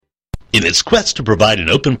In its quest to provide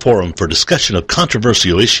an open forum for discussion of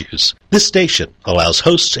controversial issues, this station allows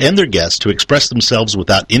hosts and their guests to express themselves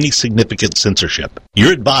without any significant censorship.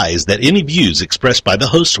 You're advised that any views expressed by the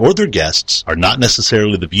hosts or their guests are not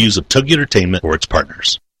necessarily the views of Togi Entertainment or its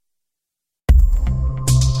partners.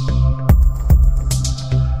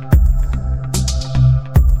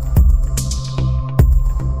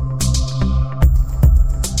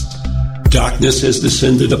 Darkness has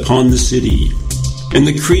descended upon the city, and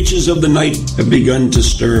the creatures of the night have begun to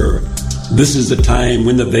stir. This is the time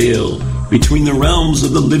when the veil between the realms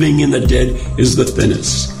of the living and the dead is the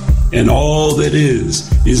thinnest, and all that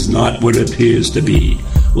is not what it appears to be.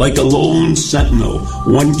 Like a lone sentinel,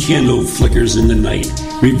 one candle flickers in the night,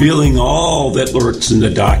 revealing all that lurks in the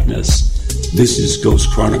darkness. This is Ghost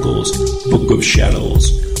Chronicles, Book of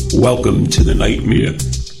Shadows. Welcome to the nightmare.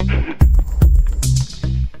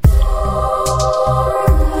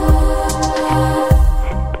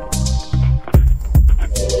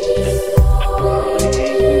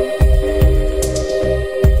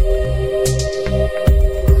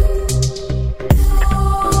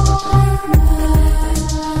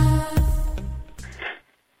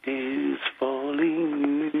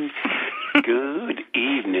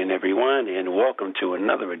 To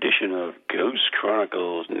another edition of Ghost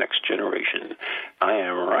Chronicles Next Generation. I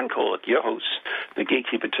am Ron Kolick, your host, the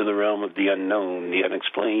gatekeeper to the realm of the unknown, the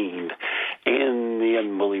unexplained, and the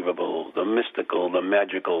unbelievable, the mystical, the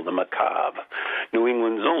magical, the macabre, New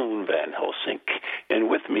England's own Van Helsing.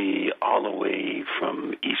 And with me, all the way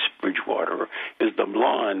from East Bridgewater, is the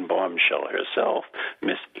blonde bombshell herself,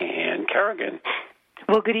 Miss Ann Carrigan.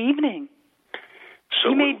 Well, good evening. So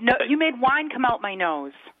you made wine come out my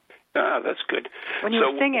nose. Ah, that's good. When you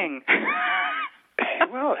were singing.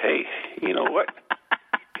 Well, hey, you know what?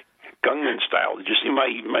 Gangnam Style. Did you see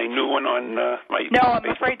my new one on my No, I'm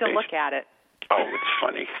Facebook afraid to page? look at it. Oh, it's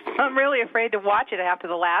funny. I'm really afraid to watch it after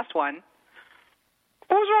the last one.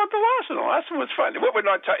 What was wrong with the last one? The last one was fun. What we're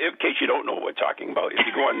not in case you don't know what we're talking about, if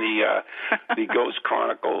you go on the Ghost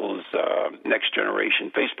Chronicles Next Generation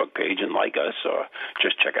Facebook page and like us, or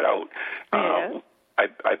just check it out. Yeah.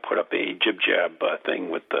 I put up a jib-jab thing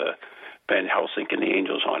with the Van Helsing and the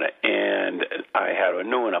Angels on it, and I had a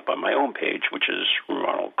new one up on my own page, which is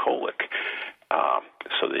Ronald Kolick.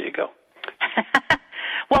 So there you go.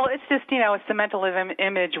 Well, it's just, it's the mental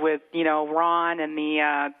image with, Ron and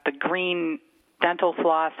the green dental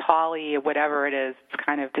floss, Holly, or whatever it is. It's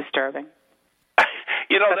kind of disturbing.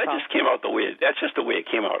 That's just the way it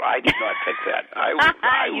came out. I did not pick that.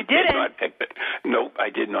 You didn't? Did not pick that. Nope, I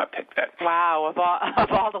did not pick that. Wow, of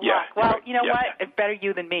all the luck. Well, you know what? It's better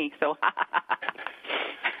you than me, so.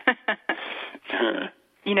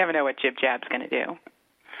 You never know what Jib Jab's going to do.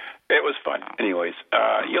 It was fun. Anyways,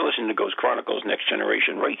 you're listening to Ghost Chronicles Next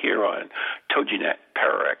Generation right here on TogiNet,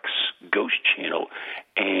 Pararex, Ghost Channel,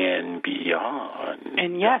 and beyond.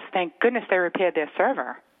 And yes, thank goodness they repaired their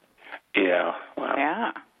server. Yeah. Wow.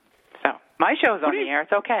 Yeah. So my show's on the air.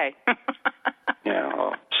 It's okay. Yeah.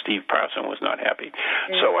 Well, Steve Parson was not happy.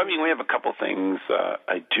 Yeah. So, we have a couple things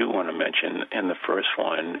I do want to mention, and the first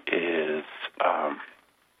one is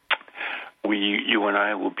you and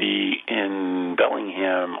I will be in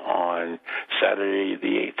Bellingham on Saturday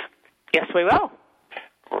the 8th. Yes, we will.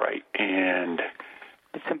 Right, and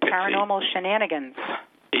it's some paranormal shenanigans.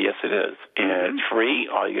 Yes, it is, and it's free.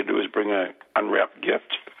 All you got to do is bring an unwrapped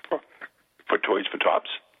gift for Toys for Tots.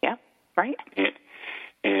 Yeah, right.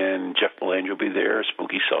 And Jeff Belange will be there.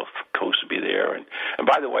 Spooky South Coast will be there. And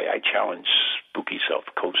by the way, I challenge Spooky South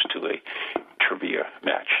Coast to a trivia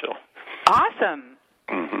match. So awesome.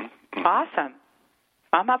 Mm-hmm. Awesome.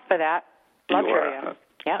 I'm up for that. Love trivia.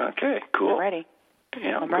 Yeah. Okay, cool. I'm ready.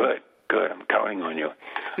 Yeah, I'm good. ready. Good. I'm counting on you.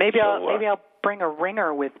 Maybe I'll bring a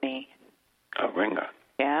ringer with me. A ringer?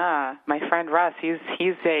 Yeah. My friend Russ, he's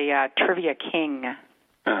a trivia king.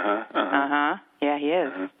 Uh-huh. Yeah, he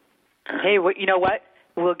is. Hey, you know what?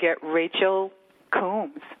 We'll get Rachel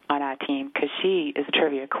Coombs on our team because she is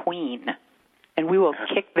trivia queen, and we will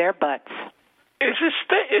kick their butts. Is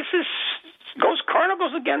this Ghost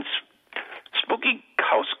Chronicles against Spooky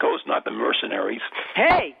House Ghost, not the Mercenaries?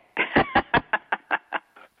 Hey!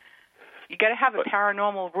 You got to have a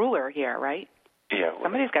paranormal ruler here, right? Yeah. Well,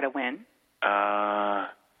 somebody's got to win.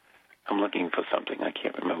 I'm looking for something. I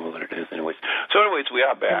can't remember what it is. Anyways, we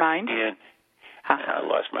are back. Your mind? And I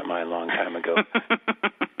lost my mind a long time ago.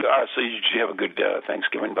 So did you have a good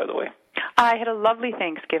Thanksgiving, by the way? I had a lovely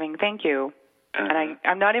Thanksgiving. Thank you. And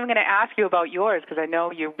I'm not even going to ask you about yours because I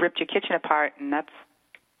know you ripped your kitchen apart, and that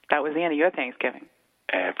was the end of your Thanksgiving.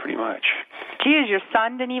 Pretty much. Geez, your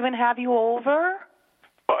son didn't even have you over?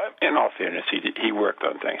 Well, in all fairness, he worked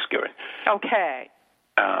on Thanksgiving. Okay.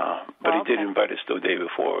 But did invite us the day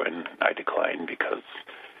before, and I declined because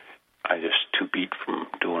I just too beat from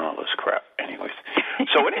doing all this crap. Anyways,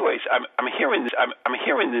 I'm hearing this. I'm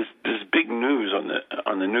hearing this big news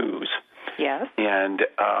on the news. Yes. And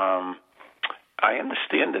I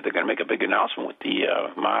understand that they're going to make a big announcement with the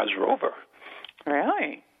Mars rover.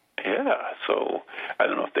 Really? Yeah. So I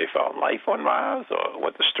don't know if they found life on Mars or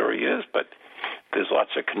what the story is, but there's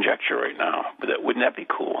lots of conjecture right now. But wouldn't that be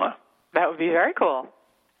cool, huh? That would be very cool.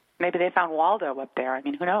 Maybe they found Waldo up there. I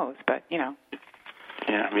mean, who knows? But, you know.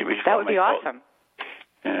 Yeah, maybe that would be awesome.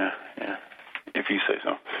 Yeah. If you say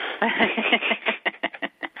so.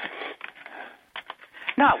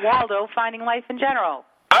 Not Waldo, finding life in general.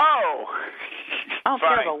 Oh! I don't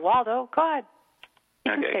care about Waldo. God.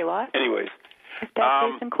 You can say what? Anyways.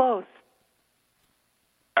 That's and close.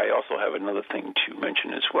 I also have another thing to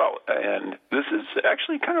mention as well, and this is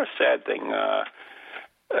actually kind of a sad thing.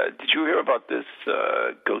 Did you hear about this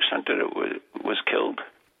ghost hunter that was killed?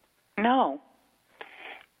 No.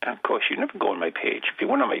 And of course, you never go on my page. If you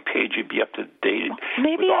went on my page, you'd be up to date.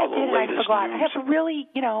 Maybe with all I did and I forgot. News. I have a really,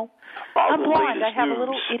 I'm blind. I have a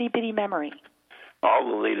little itty-bitty memory. All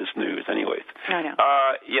the latest news, anyways. I know.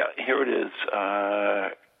 Here it is.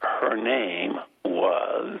 Her name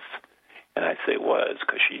was, and I say was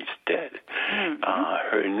because she's dead. Mm-hmm.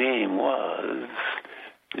 Her name was,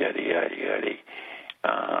 yada.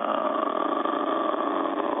 Oh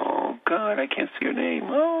God, I can't see her name.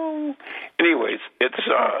 Oh, anyways, it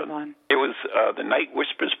was the Night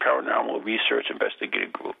Whispers Paranormal Research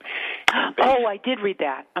Investigative Group. Oh, I did read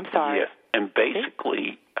that. I'm sorry. Yes, and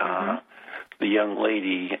basically, the young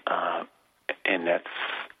lady, and that's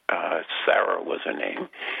Sarah was her name.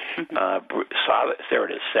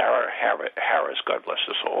 Sarah Harris, God bless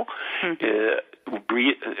her soul,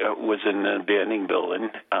 was in an abandoned building,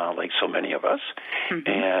 like so many of us,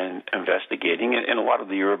 and investigating. And a lot of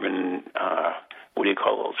the urban, what do you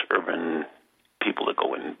call those urban people that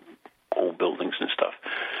go in old buildings and stuff,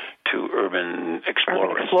 to urban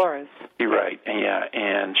explorers. Urban explorers. You're right, yeah.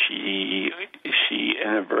 And she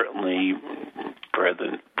inadvertently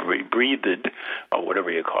breathed, or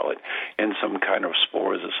whatever you call it, in some kind of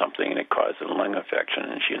spores or something, and it caused a lung infection,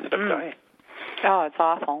 and she ended up dying. Oh, it's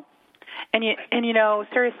awful. And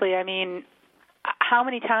seriously, I mean, how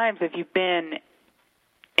many times have you been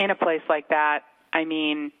in a place like that? I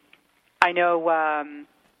mean, I know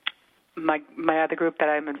my other group that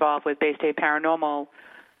I'm involved with, Bay State Paranormal,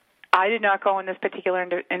 I did not go in this particular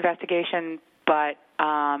investigation, but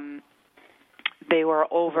they were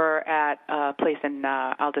over at a place in,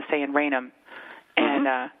 I'll just say in Raynham,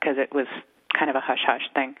 and because it was kind of a hush-hush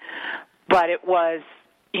thing. But it was,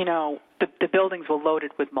 the buildings were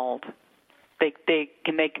loaded with mold. They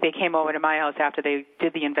came over to my house after they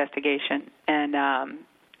did the investigation, and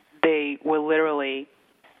they were literally,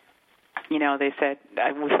 they said,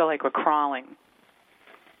 we feel like we're crawling.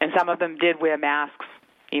 And some of them did wear masks,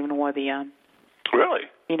 even wore the really,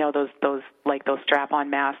 those strap-on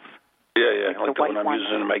masks. Yeah, like the one I'm ones.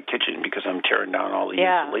 using in my kitchen because I'm tearing down all the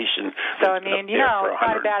insulation. So I mean, it's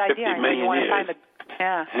not a bad idea. I know you want to find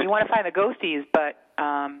you want to find the ghosties, but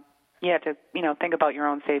you have to think about your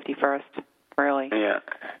own safety first, really. Yeah.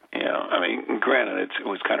 I mean, granted, it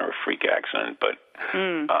was kind of a freak accident, but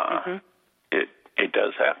it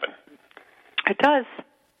does happen. It does.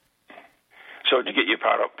 So did you get your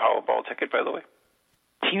Powerball ticket, by the way?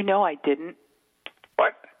 Do you know I didn't?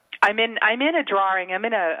 What? I'm in a drawing. I'm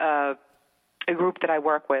in a group that I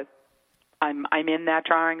work with. I'm in that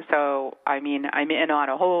drawing, so I mean I'm in on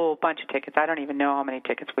a whole bunch of tickets. I don't even know how many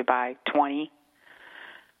tickets we buy, 20.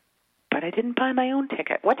 But I didn't buy my own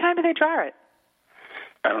ticket. What time do they draw it?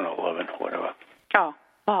 I don't know, 11, whatever. Oh,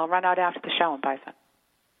 well, I'll run out after the show and buy some.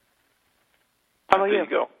 How about you? There you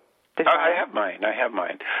go. I have mine.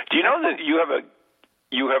 Do you know that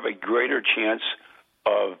you have a greater chance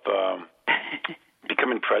of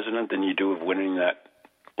becoming president than you do of winning that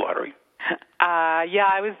lottery?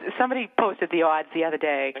 Somebody posted the odds the other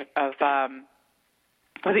day of,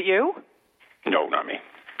 was it you? No, not me.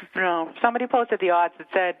 No, somebody posted the odds that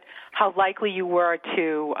said how likely you were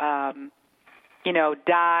to,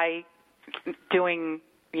 die doing,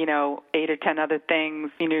 8 or 10 other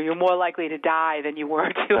things. You're more likely to die than you were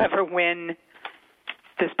to ever win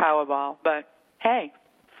this Powerball. But, hey,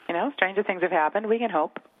 stranger things have happened. We can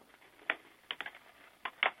hope.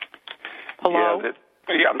 Hello?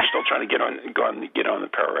 Yeah, I'm still trying to get on the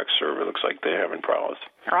Pararex server. Looks like they're having problems.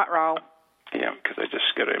 Ruh-roh. Yeah, because I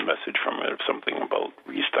just got a message from it of something about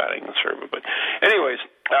restarting the server. But anyways,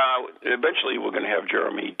 eventually we're going to have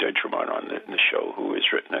Jeremy Detremont on the show, who has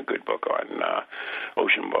written a good book on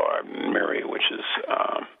Ocean Bar Mary, which is...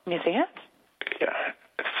 You see it? Yeah.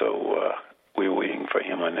 So we're waiting for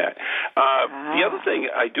him on that. The other thing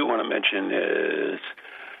I do want to mention is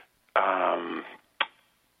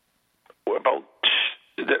about,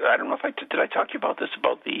 I don't know if did I talk to you about this,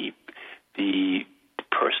 about the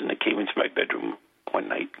person that came into my bedroom one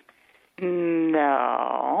night?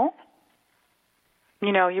 No.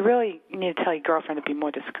 You know, you really need to tell your girlfriend to be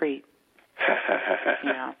more discreet.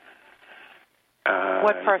 Yeah.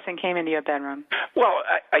 What person came into your bedroom? Well,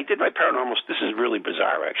 I did my paranormal. This is really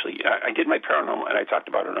bizarre, actually. I did my paranormal, and I talked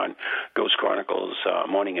about it on Ghost Chronicles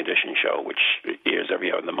Morning Edition show, which airs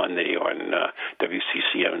every other Monday on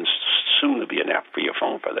WCCM. Soon to be an app for your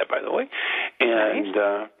phone for that, by the way. And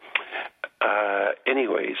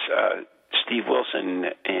anyways, Steve Wilson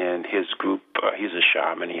and his group, he's a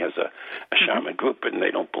shaman. He has a shaman group, and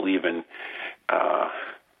they don't believe in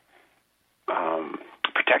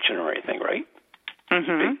protection or anything, right?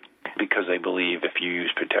 Mm-hmm. Because they believe if you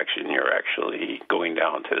use protection, you're actually going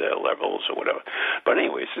down to their levels or whatever. But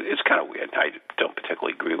anyways, it's kind of weird. I don't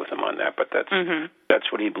particularly agree with him on that, but that's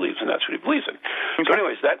what he believes, and that's what he believes in. Okay. So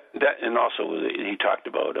anyways, that and also he talked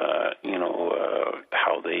about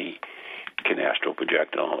how they can astral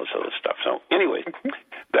project and all this other stuff. So anyways,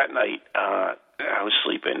 that night I was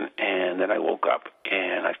sleeping, and then I woke up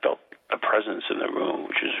and I felt a presence in the room,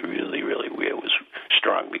 which is really, really weird. It was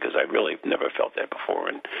strong because I really never felt that before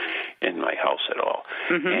in my house at all.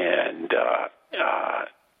 And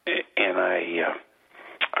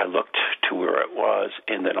I looked to where it was,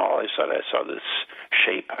 and then all I saw this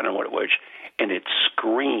shape. I don't know what it was, and it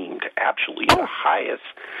screamed absolutely the highest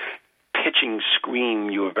pitching scream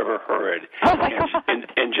you have ever heard,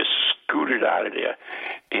 and just scooted out of there.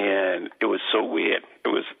 And it was so weird. It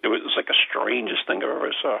was like the strangest thing I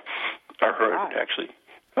ever saw. I heard, actually.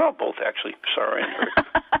 Oh, both, actually. Sorry.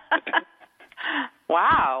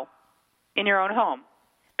 Wow. In your own home?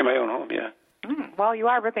 In my own home, yeah. Well, you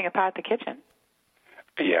are ripping apart the kitchen.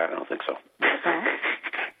 Yeah, I don't think so.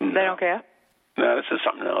 No. They don't care? No, this is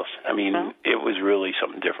something else. I mean, It was really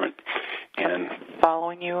something different. And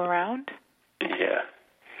following you around? Yeah.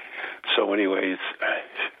 So anyways,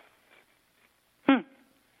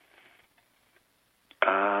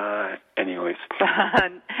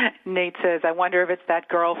 Nate says, I wonder if it's that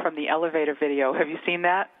girl from the elevator video. Have you seen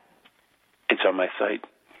that? It's on my site.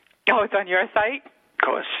 Oh, it's on your site? Of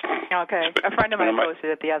course. Okay. A friend of mine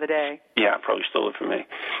posted it the other day. Yeah, probably stole it from me.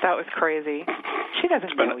 That was crazy. She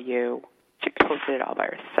doesn't know you. She posted it all by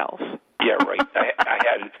herself. Yeah, right.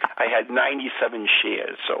 I had 97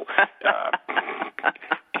 shares, so.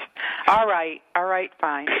 All right,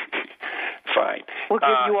 fine. Fine. We'll give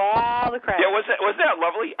you all the credit. Yeah, was that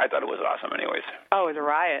lovely? I thought it was awesome anyways. Oh, it was a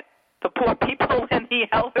riot. The poor people in the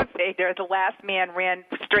elevator, the last man ran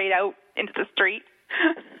straight out into the street.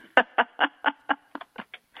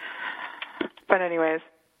 But anyways,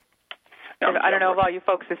 I don't know if all you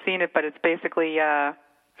folks have seen it, but it's basically a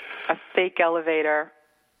fake elevator.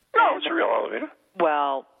 No, it's a real elevator.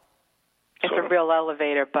 Well, it's a real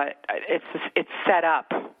elevator, but it's set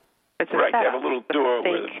up. It's right, they have a little door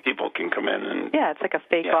where the people can come in. And yeah, it's like a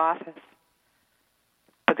fake office.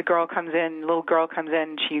 But the little girl comes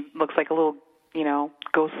in, she looks like a little,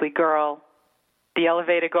 ghostly girl. The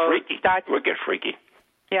elevator starts. Wicked freaky.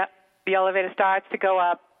 Yeah, the elevator starts to go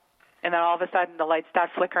up, and then all of a sudden the lights start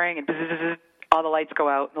flickering, and bzzz, all the lights go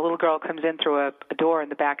out. And the little girl comes in through a door in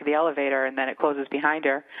the back of the elevator, and then it closes behind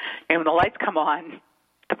her. And when the lights come on,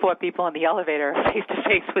 the poor people in the elevator are face to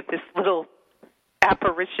face with this little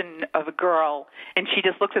apparition of a girl, and she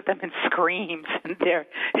just looks at them and screams, and they're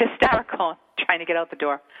hysterical, trying to get out the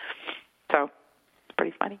door. So it's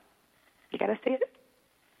pretty funny. You got to see it,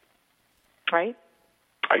 right?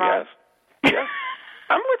 I guess. Yeah,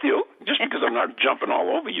 I'm with you. Just because I'm not jumping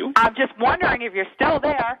all over you. I'm just wondering if you're still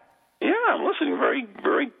there. Yeah, I'm listening very,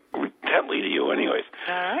 very intently to you. Anyways.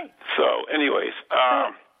 All right. So, anyways.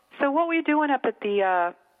 So what were you doing up at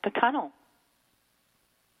the tunnel?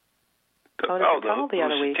 The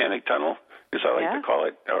Housatanic Tunnel, as I like to call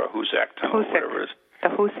it, or Hoosac Tunnel, whatever it is. The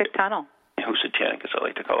Hoosick Tunnel. Housatanic, as I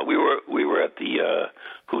like to call it. We were at the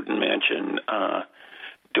Houghton Mansion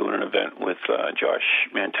doing an event with Josh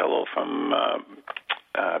Mantello from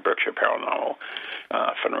Berkshire Paranormal,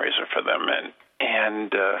 fundraiser for them,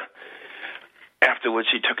 and afterwards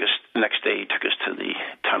next day he took us to the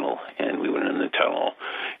tunnel, and we went in the tunnel,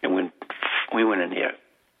 and when we went in there,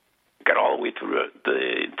 got all the way through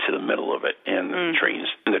to the middle of it, and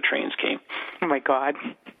the trains came. Oh my God!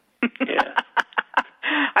 Yeah.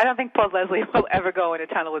 I don't think poor Leslie will ever go in a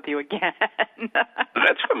tunnel with you again.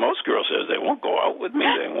 That's what most girls say. They won't go out with me.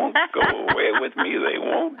 They won't go away with me. They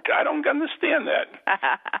won't. I don't understand that.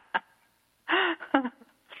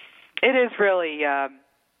 It is really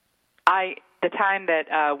The time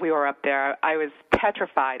that we were up there, I was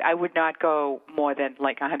petrified. I would not go more than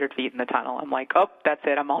like 100 feet in the tunnel. I'm like, oh, that's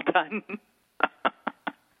it. I'm all done.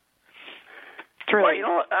 It's really.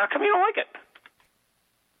 Well, how come you don't like it?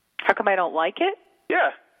 How come I don't like it?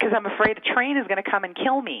 Yeah. Because I'm afraid a train is going to come and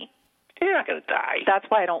kill me. You're not going to die. That's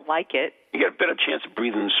why I don't like it. You got a better chance of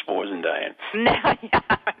breathing the spores and dying. Yeah,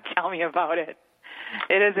 tell me about it.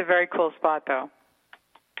 It is a very cool spot, though.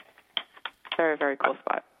 Very, very cool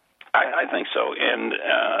spot. I think so, and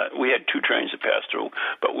we had two trains that passed through,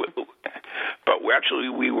 but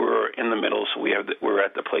we were in the middle, so we're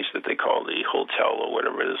at the place that they call the hotel or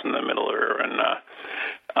whatever it is in the middle there, and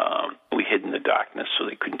we hid in the darkness so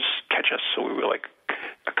they couldn't catch us. So we were like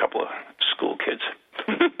a couple of school kids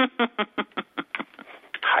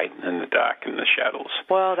hiding in the dark in the shadows.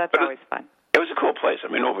 Well, that's always fun. It was a cool place.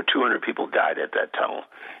 I mean, over 200 people died at that tunnel,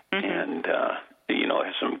 and it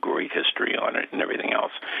has some great history on it and everything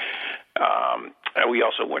else. We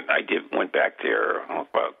also went back there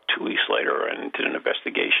about 2 weeks later and did an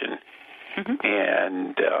investigation,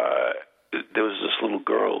 and there was this little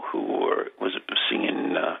girl who was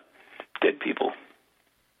seeing dead people.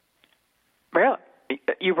 Really?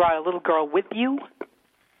 You brought a little girl with you?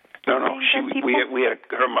 No. We had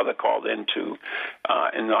her mother called in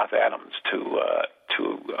in North Adams to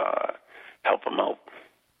help them out.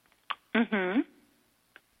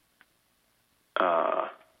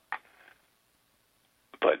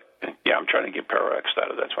 But yeah, I'm trying to get Pararex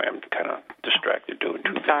out of that. That's why I'm kind of distracted doing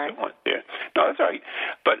two things at once. Yeah. No, that's all right.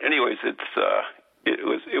 But anyways, it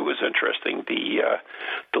was interesting.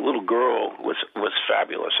 The little girl was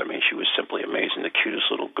fabulous. I mean, she was simply amazing. The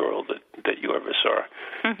cutest little girl that you ever saw.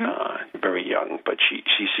 Very young, but she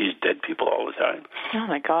sees dead people all the time. Oh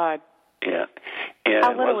my God. Yeah. And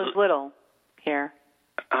how little is little here?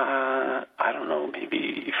 I don't know,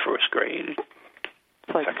 maybe first grade.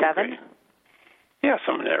 So like 7? Grade. Yeah,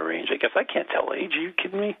 something in that range. I guess I can't tell age. Are you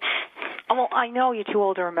kidding me? Oh, well, I know you're too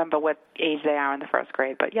old to remember what age they are in the first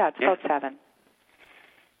grade, but yeah, it's about 7.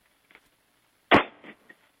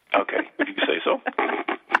 Okay, if you say so.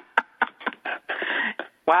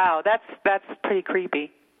 Wow, that's pretty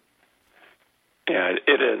creepy. Yeah,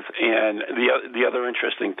 it is. And the other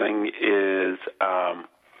interesting thing is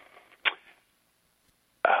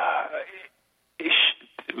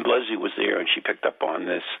Leslie was there, and she picked up on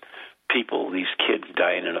these kids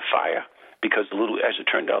dying in a fire, because as it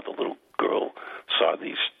turned out, the little girl saw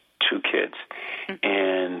these two kids,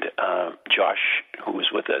 and Josh, who was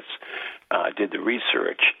with us, did the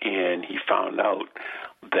research, and he found out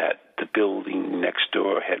that the building next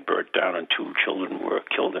door had burnt down and 2 children were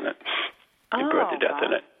killed in it. They burned to death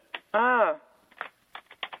in it. Oh.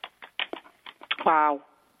 Wow.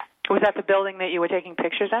 Was that the building that you were taking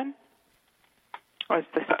pictures in? Or is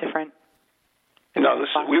this different? No,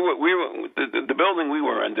 we were the building we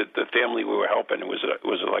were in. The family we were helping was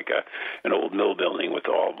like an old mill building with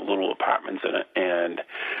all little apartments in it, and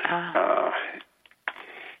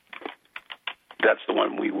that's the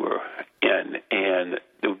one we were in. And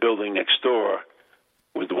the building next door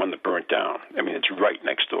was the one that burnt down. I mean, it's right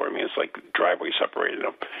next door. I mean, it's like driveway separated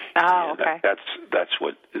them. Oh, okay. That's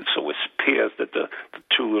what. So it appears that the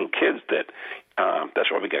 2 little kids that's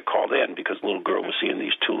why we got called in, because the little girl was seeing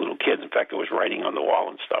these 2 little kids. In fact, it was writing on the wall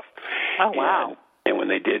and stuff. Oh, wow. And when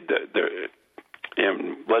they did,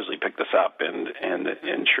 and Leslie picked us up, and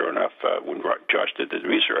sure enough, when Josh did the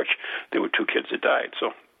research, there were 2 kids that died.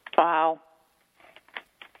 So. Wow.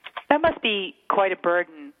 That must be quite a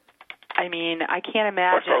burden. I mean, I can't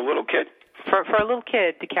imagine. For a little kid? For a little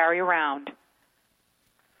kid to carry around,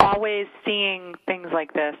 always seeing things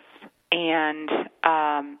like this, and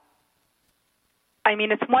I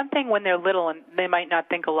mean, it's one thing when they're little and they might not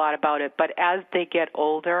think a lot about it, but as they get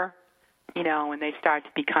older, and they start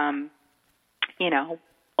to become,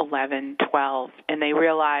 11, 12, and they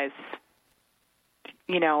realize,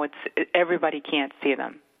 everybody can't see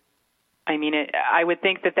them. I mean, I would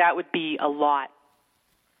think that would be a lot,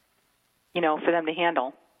 for them to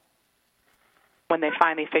handle when they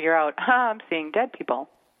finally figure out, I'm seeing dead people.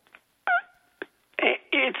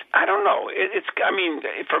 I don't know. I mean,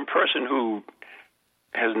 from a person who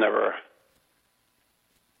has never,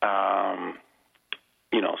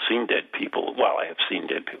 seen dead people. Well, I have seen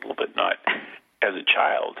dead people, but not as a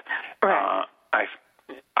child. Right.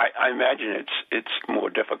 I imagine it's more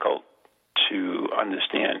difficult to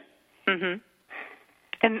understand. Mm-hmm.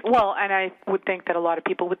 And I would think that a lot of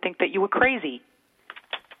people would think that you were crazy.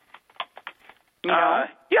 Yeah.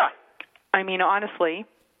 I mean, honestly,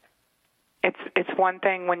 it's one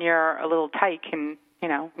thing when you're a little tyke and you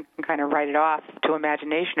can kind of write it off to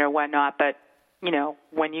imagination or whatnot, but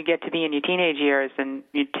when you get to be in your teenage years and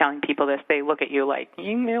you're telling people this, they look at you like,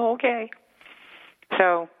 okay.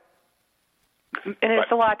 So, and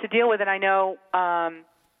it's a lot to deal with. And I know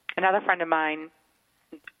another friend of mine,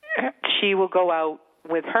 she will go out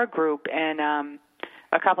with her group, and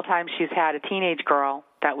a couple times she's had a teenage girl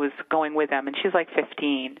that was going with them, and she's like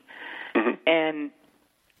 15. Mm-hmm. And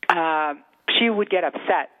she would get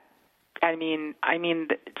upset. I mean,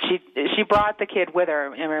 she brought the kid with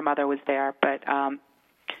her, and her mother was there. But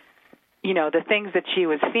the things that she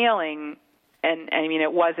was feeling, and I mean,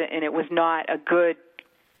 it was not a good.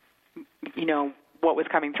 What was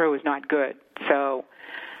coming through was not good. So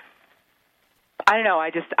I don't know.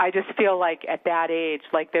 I just feel like at that age,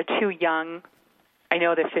 like they're too young. I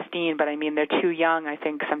know they're 15, but I mean they're too young, I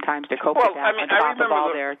think, sometimes to cope with that. I mean, on top of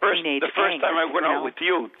all their teenage the first angst, time I went out with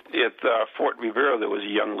you at Fort Rivera, there was a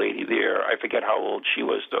young lady there. I forget how old she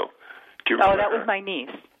was, though. Do you remember? Oh, that her? was my niece.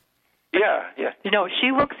 Yeah.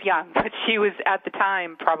 She looks young, but she was at the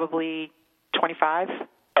time probably 25.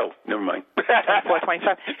 Oh, never mind. 24,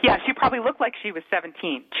 25. Yeah, she probably looked like she was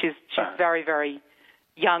 17. She's very, very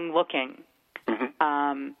young looking.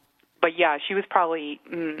 Mm-hmm. But yeah, she was probably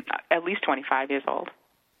at least 25 years old.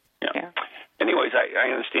 Yeah. Anyways, I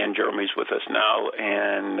understand Jeremy's with us now,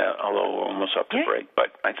 and although we're almost up to break, but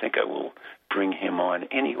I think I will bring him on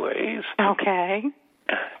anyways. Okay.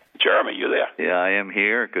 Jeremy, you there? Yeah, I am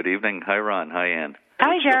here. Good evening. Hi, Ron. Hi, Ann.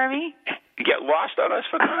 Hi, Jeremy. You get lost on us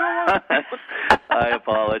for I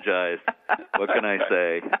apologize. What can I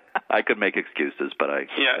say? I could make excuses, but I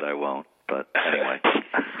won't. But anyway.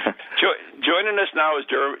 Joining us now is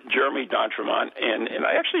Jeremy D'Entremont, and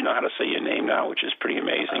I actually know how to say your name now, which is pretty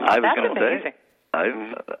amazing. I was going to say,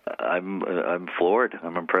 I'm floored.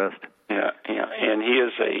 I'm impressed. Yeah, and he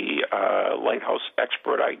is a lighthouse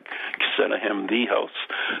expert. I consider him the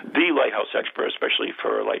lighthouse expert, especially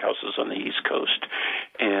for lighthouses on the East Coast.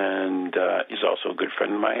 And he's also a good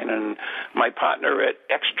friend of mine and my partner at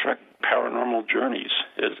Extra Paranormal Journeys,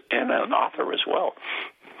 and an author as well.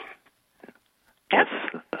 Yes,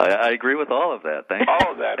 I agree with all of that. Thank you.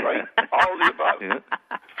 All of that, right? All of the above. Yeah.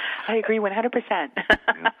 I agree 100%.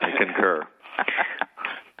 I concur.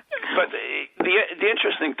 But the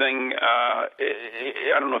interesting thing,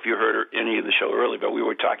 I don't know if you heard any of the show earlier, but we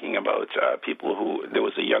were talking about people who, there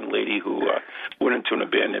was a young lady who went into an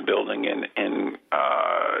abandoned building and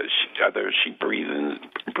she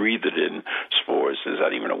breathed it in spores. Is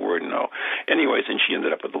that even a word? No. Anyways, and she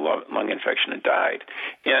ended up with a lung infection and died.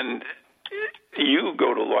 And you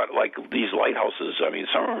go to a lot, like these lighthouses, I mean,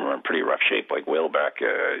 some of them are in pretty rough shape, like Whaleback.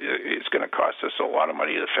 It's going to cost us a lot of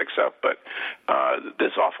money to fix up, but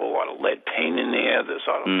there's awful lot of lead paint in there. There's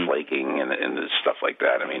a lot of flaking and there's stuff like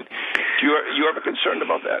that. I mean, you ever concerned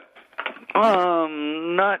about that?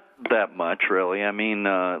 Not that much, really. I mean,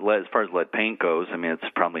 as far as lead paint goes, I mean, it's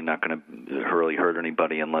probably not going to really hurt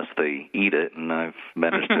anybody unless they eat it, and I've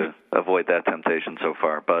managed to avoid that temptation so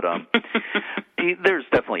far. But there's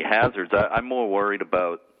definitely hazards. I'm more worried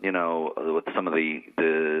about, with some of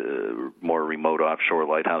the more remote offshore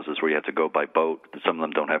lighthouses where you have to go by boat. Some of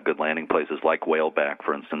them don't have good landing places, like Whaleback,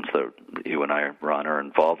 for instance, that you and I, Ron, are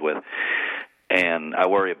involved with. And I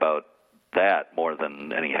worry about that more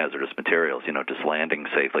than any hazardous materials, just landing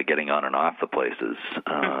safely, getting on and off the places.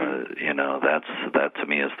 That to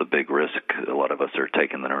me is the big risk a lot of us are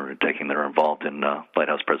taking that are involved in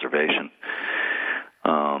lighthouse preservation.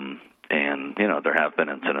 And there have been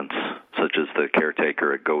incidents such as the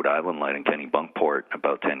caretaker at Goat Island Light in Kennebunkport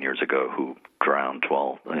about 10 years ago who drowned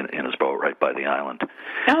while in his boat right by the island.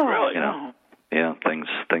 Oh, really? Yeah, things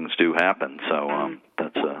do happen. So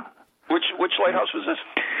that's Which lighthouse was this?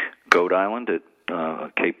 Goat Island at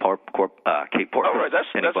Cape Port. Oh, right.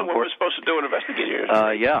 That's what we're supposed to do in investigators.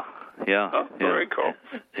 Yeah. Oh, very cool.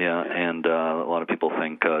 Yeah, and a lot of people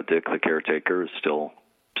think Dick, the caretaker, is still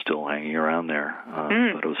hanging around there.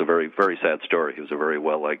 But it was a very, very sad story. He was a very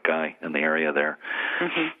well-liked guy in the area there.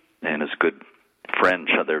 Mm-hmm. And his good friend,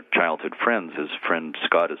 their childhood friends, his friend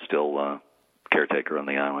Scott is still caretaker on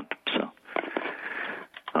the island. So,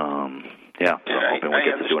 I'm hoping we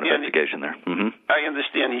get to do an investigation there. Mm-hmm. I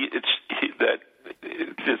understand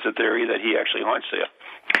it's a theory that he actually haunts there.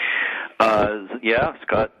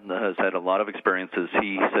 Scott has had a lot of experiences.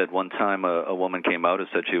 He said one time a woman came out and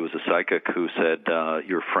said she was a psychic who said,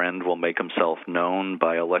 your friend will make himself known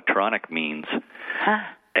by electronic means. Huh.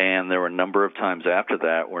 And there were a number of times after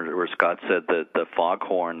that where Scott said that the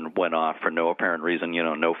foghorn went off for no apparent reason,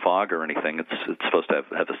 no fog or anything. It's supposed to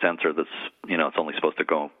have a sensor that's, it's only supposed to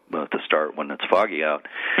go to start when it's foggy out.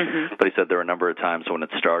 Mm-hmm. But he said there were a number of times when it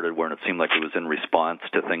started where it seemed like it was in response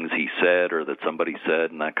to things he said or that somebody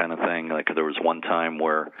said and that kind of thing. Like there was one time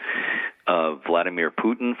where Vladimir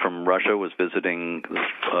Putin from Russia was visiting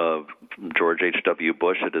George H.W.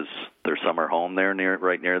 Bush at their summer home there,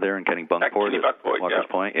 right near there in Kennebunkport, Walker's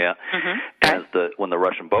Point. Yeah. Mm-hmm. When the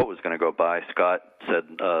Russian boat was going to go by, Scott said,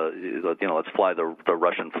 let's fly the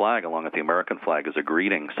Russian flag along with the American flag as a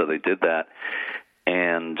greeting. So they did that.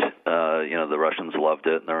 And, the Russians loved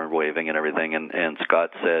it, and they were waving and everything. And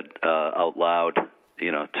Scott said out loud,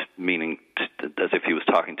 meaning as if he was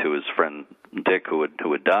talking to his friend Dick, who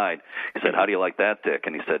had died. He said, "How do you like that, Dick?"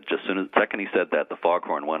 And he said, just the second he said that, the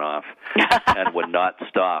foghorn went off and would not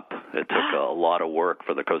stop. It took a lot of work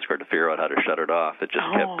for the Coast Guard to figure out how to shut it off. It just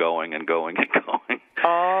kept going and going and going.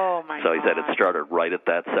 Oh, my God. So he said it started right at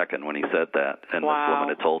that second when he said that. And the woman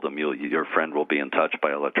had told him, your friend will be in touch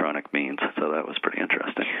by electronic means. So that was pretty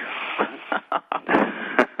interesting.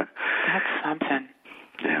 That's something.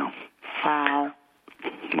 Yeah. Wow.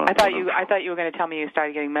 I thought you were going to tell me you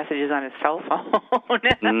started getting messages on his cell phone.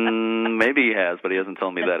 Maybe he has, but he hasn't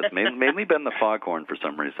told me that. It's mainly been the foghorn for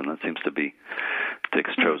some reason. That seems to be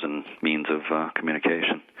Dick's chosen means of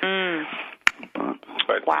communication.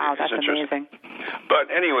 But wow, that's amazing. But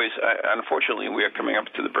anyways, unfortunately, we are coming up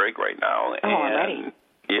to the break right now. Already?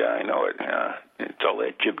 Yeah, I know it. It's all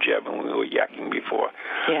that jib-jab when we were yakking before.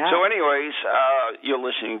 Yeah. So anyways, you're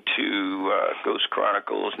listening to Ghost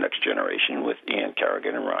Chronicles Next Generation with Ian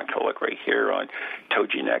Carrigan and Ron Kolick right here on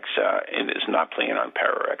TogiNext. It is not playing on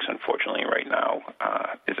Pararex, unfortunately, right now.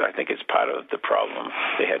 I think it's part of the problem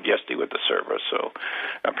they had yesterday with the server, so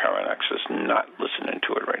Pararex is not listening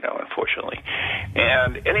to it right now, unfortunately.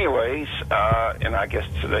 And anyways, and I guess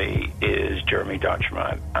today is Jeremy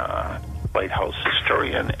D'Entremont, lighthouse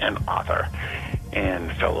historian and author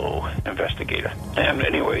and fellow investigator. And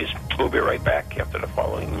anyways, we'll be right back after the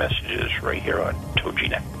following messages right here on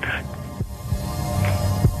TogiNet.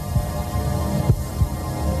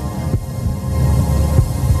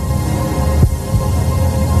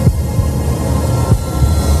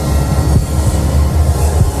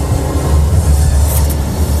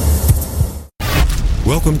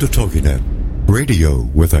 Welcome to TogiNet, radio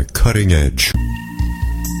with a cutting edge.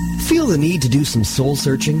 Feel the need to do some soul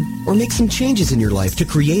searching or make some changes in your life to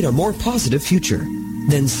create a more positive future?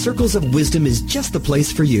 Then Circles of Wisdom is just the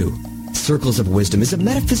place for you. Circles of Wisdom is a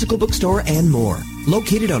metaphysical bookstore and more,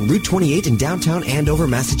 located on Route 28 in downtown Andover,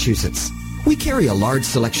 Massachusetts. We carry a large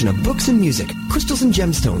selection of books and music, crystals and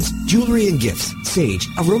gemstones, jewelry and gifts, sage,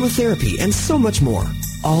 aromatherapy, and so much more,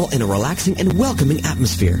 all in a relaxing and welcoming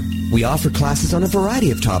atmosphere. We offer classes on a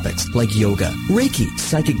variety of topics like yoga, Reiki,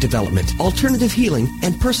 psychic development, alternative healing,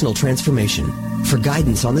 and personal transformation. For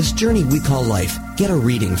guidance on this journey we call life, get a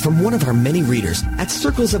reading from one of our many readers at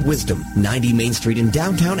Circles of Wisdom, 90 Main Street in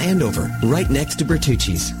downtown Andover, right next to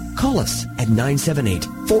Bertucci's. Call us at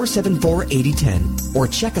 978-474-8010 or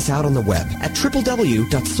check us out on the web at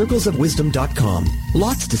www.circlesofwisdom.com.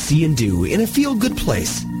 Lots to see and do in a feel-good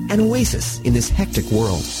place, an oasis in this hectic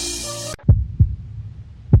world.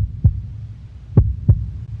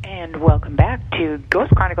 And welcome back to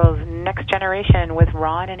Ghost Chronicles Next Generation with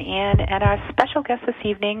Ron and Ian and our special guest this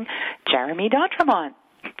evening, Jeremy D'Entremont.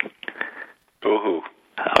 Ooh.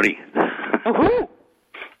 Howdy. Ooh.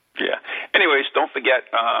 Yeah. Anyways, don't forget,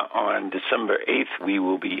 on December 8th, we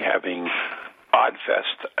will be having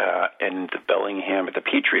Oddfest in Bellingham at the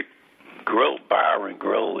Patriot Grill Bar and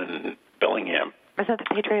Grill in Bellingham. Is that the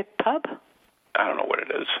Patriot Pub? I don't know what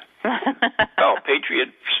it is. Oh,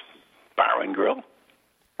 Patriot Bar and Grill?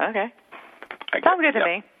 Okay. Sounds good to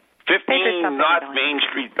me. 15 North Main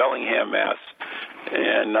Street, Bellingham, Mass.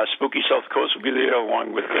 And Spooky South Coast will be there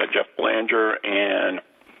along with Jeff Belanger and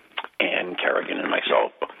Kerrigan and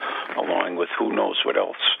myself, along with who knows what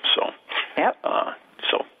else. So, yep.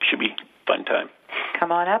 So should be fun time.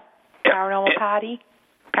 Come on up. Yep. Paranormal party.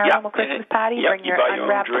 Paranormal Christmas party. Yep. Bring your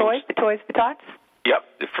unwrapped toys, the toys for tots. Yep.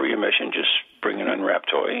 The free admission, just bring an unwrapped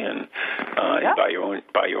toy and buy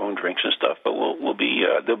your own drinks and stuff. But we'll be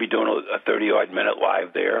they'll be doing a 30-odd minute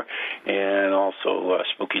live there, and also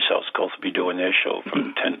Spooky South Coast will be doing their show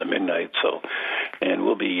from 10 to midnight. So, and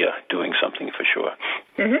we'll be doing something for sure.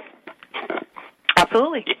 Mm-hmm.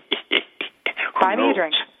 Absolutely. Buy me a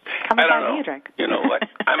drink. Come and buy me a drink. You know what?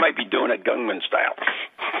 I might be doing it Gunman style.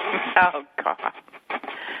 Oh, God.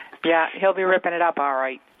 Yeah, he'll be ripping it up, all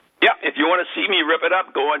right. Yeah, if you want to see me rip it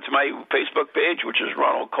up, go onto my Facebook page, which is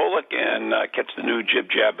Ronald Kolick, and catch the new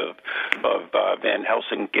jib-jab of Van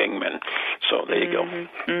Helsing Gangman. So there you go.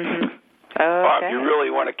 Mm-hmm. Okay. If you really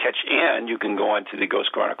want to catch Ann, you can go onto the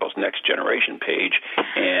Ghost Chronicles Next Generation page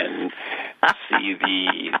and see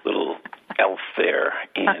the little elf there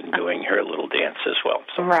and doing her little dance as well.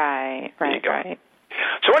 So right.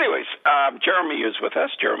 So So anyways, Jeremy is with us,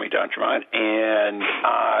 Jeremy D'Entremont, and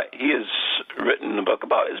he has written a book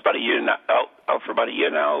about, it's about a year now, out for about a year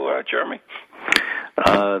now, Jeremy?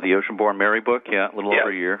 The Ocean-Born Mary book, a little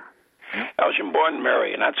over a year. Ocean-Born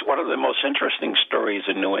Mary, and that's one of the most interesting stories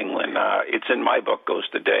in New England. It's in my book,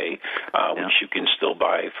 Ghost Today, which you can still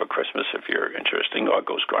buy for Christmas if you're interested, or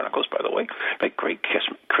Ghost Chronicles, by the way. Make great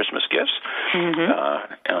Christmas gifts.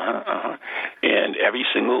 And every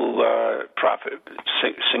single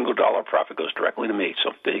single dollar profit goes directly to me,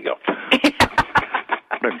 so there you go.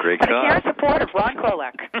 What a great guy. Share support of Ron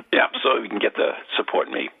Kolek. Yeah, so you can get to support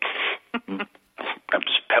me. I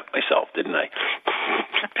just pepped myself, didn't I?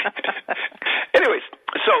 Anyways,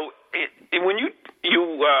 so when you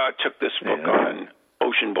took this book on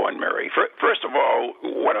Ocean-Born Mary, first of all,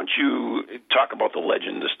 why don't you talk about the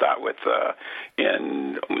legend to start with,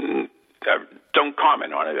 and don't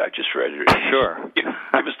comment on it. I just read it. Sure. Give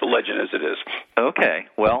us the legend as it is. Okay.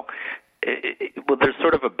 Well, there's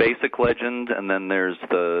sort of a basic legend, and then there's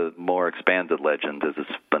the more expanded legend, as it's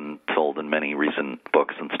been told in many recent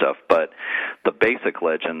books and stuff. But the basic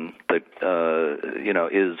legend, that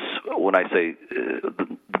is, when I say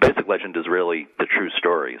the basic legend, is really the true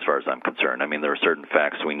story, as far as I'm concerned. I mean, there are certain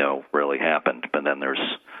facts we know really happened, but then there's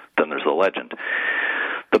the legend.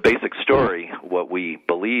 The basic story, what we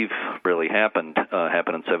believe really happened in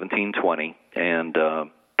 1720, and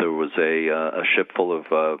there was a ship full of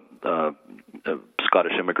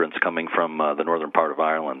Scottish immigrants coming from the northern part of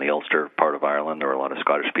Ireland, the Ulster part of Ireland. There were a lot of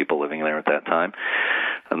Scottish people living there at that time,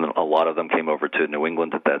 and a lot of them came over to New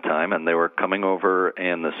England at that time, and they were coming over,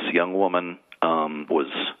 and this young woman was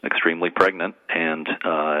extremely pregnant, and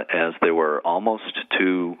as they were almost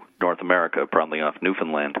to North America, probably off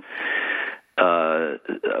Newfoundland, a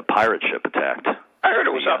pirate ship attacked. I heard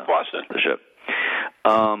it was off Boston. The ship.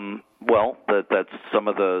 Well, that's some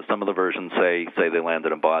of the versions say they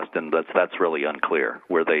landed in Boston. That's really unclear.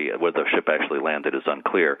 Where the ship actually landed is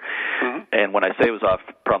unclear. Mm-hmm. And when I say it was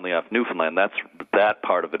probably off Newfoundland, that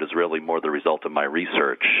part of it is really more the result of my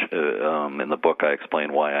research. In the book, I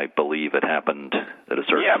explain why I believe it happened at a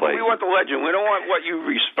certain place. Yeah, but we want the legend. We don't want what you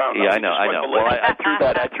expound. Yeah, I know. Well, I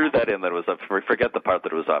threw that in. That it was forget the part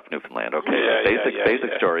that it was off Newfoundland. Okay.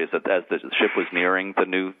 Basic story is that as the ship was nearing the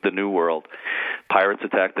New World, pirates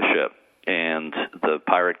attacked the ship. And the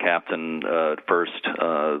pirate captain first,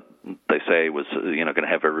 they say, was going to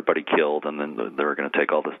have everybody killed, and then they were going to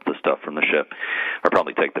take all the stuff from the ship, or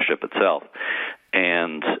probably take the ship itself.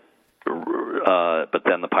 And but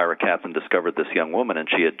then the pirate captain discovered this young woman, and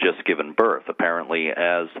she had just given birth. Apparently,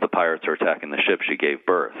 as the pirates were attacking the ship, she gave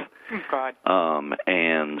birth. Oh, God.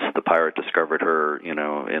 And the pirate discovered her,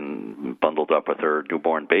 and bundled up with her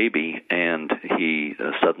newborn baby, and he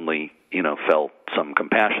suddenly, felt some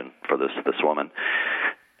compassion for this woman,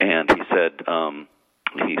 and he said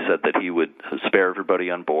that he would spare everybody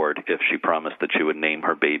on board if she promised that she would name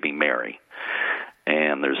her baby Mary.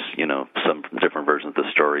 And there's, some different versions of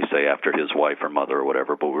the story say after his wife or mother or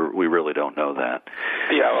whatever, but we really don't know that.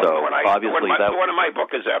 Yeah, well, so obviously the one in my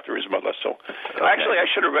book is after his mother. So okay. Actually, I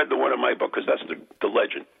should have read the one in my book because that's the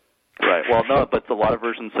legend. Right. Well, no, but a lot of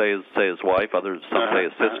versions say his wife. Others say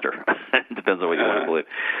his sister. It depends on what you want to believe.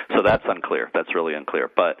 So that's unclear. That's really unclear.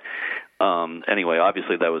 But anyway,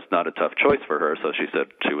 obviously that was not a tough choice for her. So she said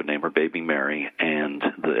she would name her baby Mary, and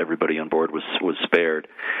everybody on board was spared.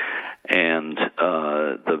 And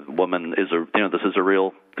the woman is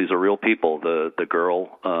these are real people. The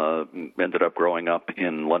girl ended up growing up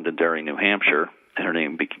in Londonderry, New Hampshire.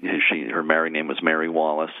 Her married name was Mary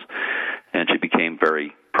Wallace, and she became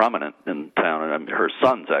very prominent in town. And her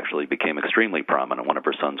sons actually became extremely prominent. One of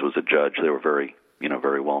her sons was a judge. They were very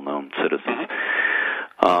well-known citizens.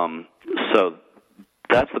 So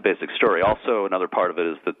that's the basic story. Also, another part of it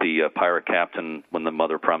is that the pirate captain, when the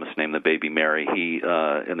mother promised to name the baby Mary, he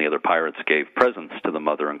and the other pirates gave presents to the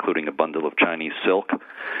mother, including a bundle of Chinese silk,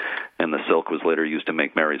 and the silk was later used to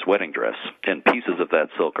make Mary's wedding dress. And pieces of that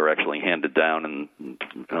silk are actually handed down, in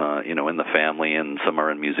the family, and some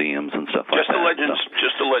are in museums and stuff like that.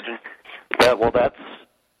 Just a legend.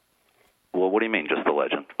 Well, what do you mean, just the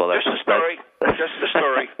legend? Well, that's just a story. Just the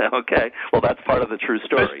story. Okay. Well, that's part of the true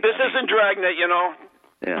story. This isn't Dragnet,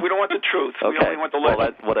 Yeah. We don't want the truth. Okay. We only want the legend. Well,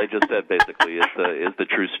 that's what I just said basically is the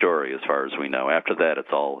true story as far as we know. After that,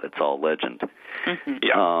 it's all legend. Mm-hmm.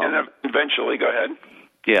 Yeah. And eventually, go ahead.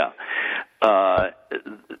 Yeah.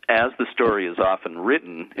 As the story is often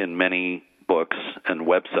written in many books and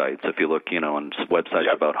websites, if you look, on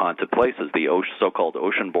websites about haunted places, the so-called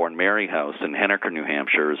Ocean-Born Mary house in Henniker, New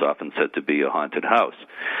Hampshire, is often said to be a haunted house.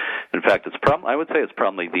 In fact, I would say it's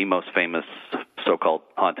probably the most famous so-called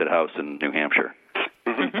haunted house in New Hampshire.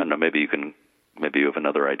 Mm-hmm. I don't know, maybe you can maybe you have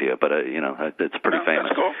another idea, but it's pretty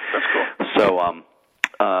famous. That's cool. So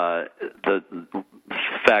the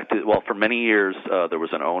fact is, well, for many years there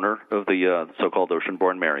was an owner of the so-called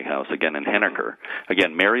Oceanborn Mary House, again in Henniker.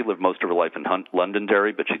 Again, Mary lived most of her life in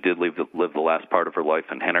Londonderry, but she did live the last part of her life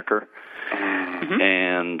in Henniker. Mm-hmm.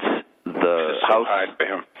 And the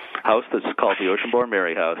house that's called the Oceanborn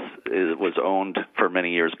Mary House was owned for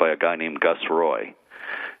many years by a guy named Gus Roy.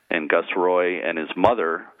 And Gus Roy and his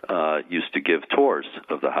mother used to give tours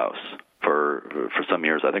of the house for some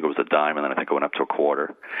years. I think it was a dime, and then I think it went up to a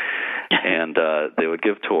quarter. And they would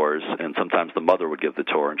give tours, and sometimes the mother would give the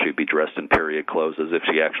tour, and she'd be dressed in period clothes as if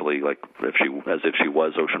she actually, as if she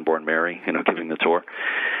was Oceanborn Mary, giving the tour.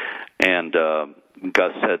 And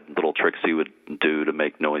Gus had little tricks he would do to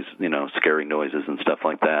make noise, scary noises and stuff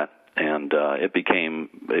like that. And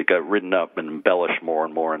it got written up and embellished more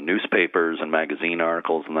and more in newspapers and magazine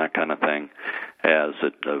articles and that kind of thing as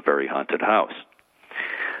a very haunted house.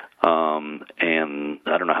 And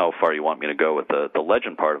I don't know how far you want me to go with the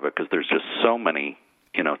legend part of it, because there's just so many,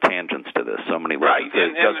 tangents to this, so many legends.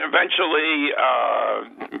 Right, and eventually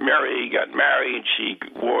Mary got married. She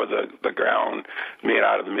wore the gown made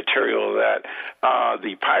out of the material of that.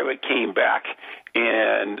 The pirate came back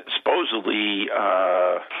and supposedly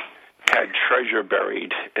had treasure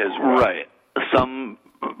buried as well. Right.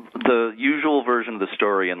 The usual version of the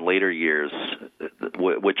story in later years,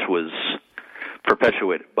 which was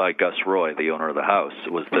perpetuated by Gus Roy, the owner of the house,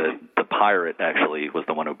 was that the pirate actually was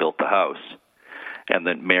the one who built the house, and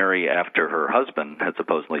that Mary, after her husband had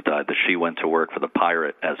supposedly died, that she went to work for the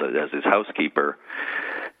pirate as his housekeeper,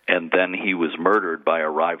 and then he was murdered by a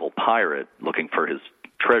rival pirate looking for his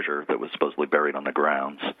treasure that was supposedly buried on the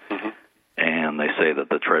grounds. Mm-hmm. And they say that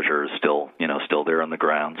the treasure is still there on the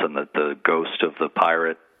grounds, and that the ghost of the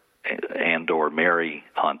pirate and/or Mary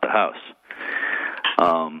haunt the house.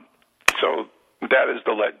 So that is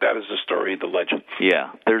the story, the legend.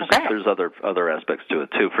 Yeah, there's other aspects to it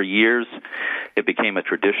too. For years, it became a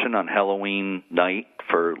tradition on Halloween night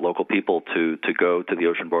for local people to go to the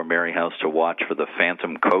Oceanborn Mary House to watch for the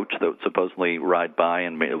phantom coach that would supposedly ride by,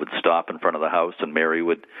 and it would stop in front of the house, and Mary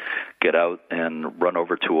would get out and run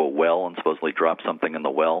over to a well and supposedly drop something in the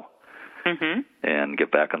well, mm-hmm. and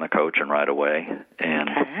get back on the coach and ride away. And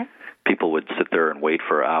people would sit there and wait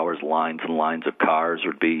for hours. Lines and lines of cars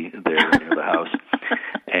would be there near the house.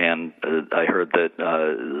 And I heard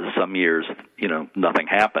that some years, nothing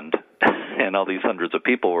happened, and all these hundreds of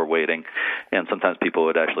people were waiting, and sometimes people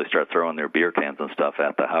would actually start throwing their beer cans and stuff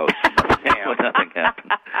at the house. Nothing happened.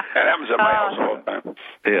 That happens at my house all the time.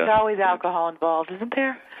 Yeah. There's always alcohol involved, isn't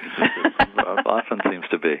there? Often seems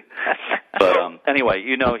to be. But anyway,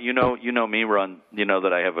 you know me, Ron. You know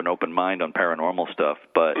that I have an open mind on paranormal stuff,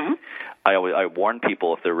 but mm-hmm. I warn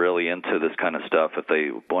people, if they're really into this kind of stuff, if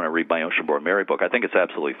they want to read my Oceanborn Mary book, I think it's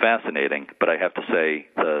absolutely fascinating, but I have to say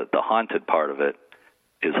the haunted part of it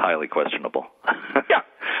is highly questionable. Yeah.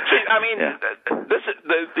 See, I mean, this is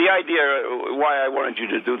the idea why I wanted you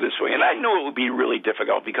to do this way, and I knew it would be really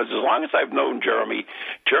difficult, because as long as I've known Jeremy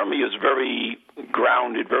is very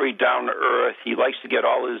grounded, very down to earth. He likes to get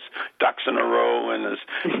all his ducks in a row and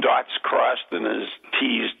his dots crossed and his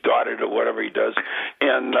T's dotted or whatever he does.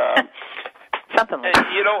 And something like that.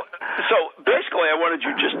 So basically I wanted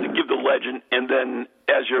you just to give the legend, and then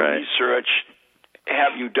as your research,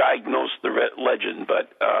 have you diagnose the legend,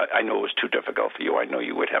 but I know it was too difficult for you. I know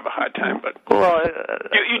you would have a hard time, but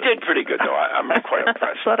you did pretty good, though. I'm quite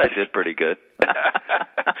impressed. I thought I did pretty good.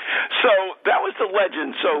 So that was the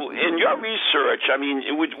legend. So in your research, I mean,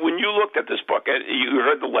 when you looked at this book, you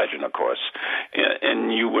heard the legend, of course,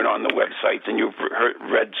 and you went on the websites and you've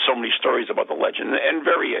read so many stories about the legend and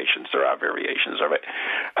variations. There are variations of it.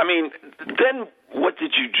 I mean, then what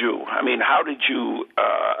did you do? I mean, how did you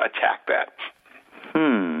attack that?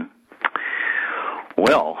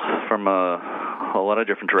 Well, from a lot of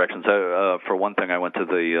different directions. For one thing, I went to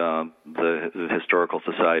the historical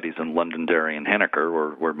societies in Londonderry and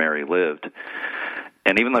Henniker, where Mary lived.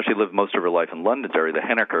 And even though she lived most of her life in Londonderry, the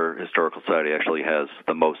Henniker Historical Society actually has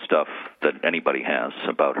the most stuff that anybody has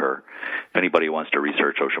about her. If anybody wants to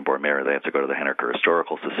research Oceanborn Mary, they have to go to the Henniker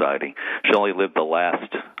Historical Society. She only lived the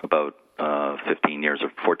last about 15 years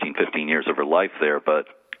of her life there, but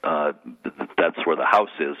that's where the house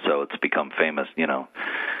is, so it's become famous.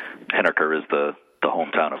 Henniker is the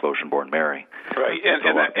hometown of Oceanborn Mary. Right,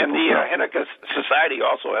 and the Henniker Society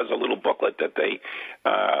also has a little booklet that they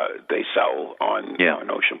sell on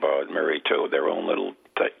Oceanborn Mary too. Their own little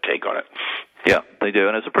take on it. Yeah, they do,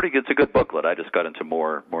 and it's a good booklet. I just got into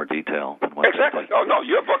more detail than what exactly. Oh no,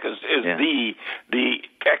 your book is the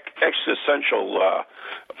existential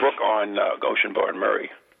book on Oceanborn Mary.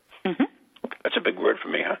 Mm-hmm. That's a big word for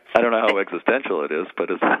me, huh? I don't know how existential it is,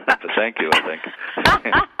 but it's a thank you, I think.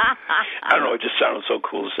 I don't know. It just sounded so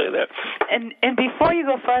cool to say that. And before you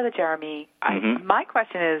go further, Jeremy, my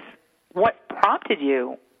question is, what prompted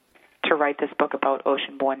you to write this book about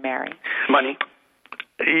Oceanborn Mary? Money.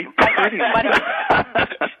 Money.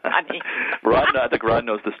 Ron, I think Ron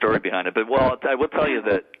knows the story behind it. But, well, I will tell you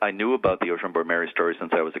that I knew about the Oceanborn Mary story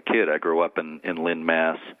since I was a kid. I grew up in Lynn,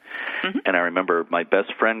 Mass. And I remember my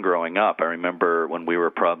best friend growing up. I remember when we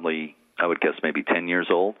were probably, I would guess, maybe 10 years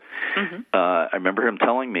old. I remember him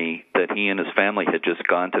telling me that he and his family had just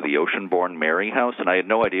gone to the Oceanborn Mary house, and I had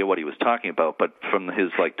no idea what he was talking about. But from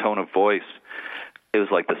his tone of voice, it was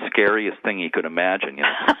like the scariest thing he could imagine. You know,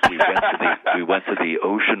 we went to the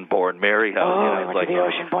Oceanborn Mary house. Oh, you know, I went to the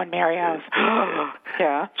Oceanborn Mary house.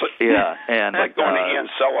 Yeah. Yeah, and like going to Ian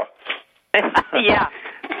Sella. Yeah.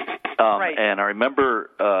 Right. And I remember,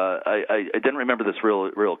 I didn't remember this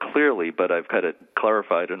real clearly, but I've got it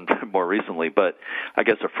clarified and more recently. But I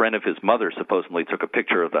guess a friend of his mother supposedly took a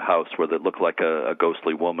picture of the house where it looked like a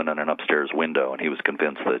ghostly woman in an upstairs window, and he was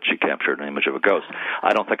convinced that she captured an image of a ghost.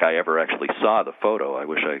 I don't think I ever actually saw the photo. I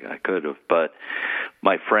wish I could have. But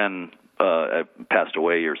my friend passed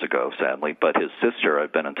away years ago, sadly, but his sister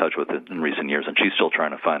I've been in touch with in recent years, and she's still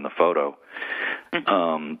trying to find the photo.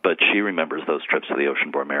 But she remembers those trips to the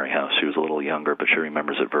Oceanborn Mary house. She was a little younger, but she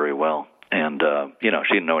remembers it very well. And, she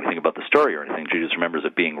didn't know anything about the story or anything. She just remembers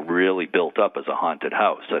it being really built up as a haunted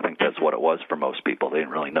house. I think that's what it was for most people. They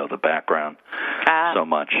didn't really know the background so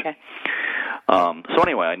much. Okay. So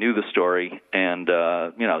anyway, I knew the story, and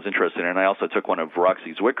I was interested in it. And I also took one of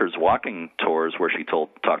Roxy Zwicker's walking tours where she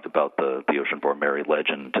talked about the Oceanborn Mary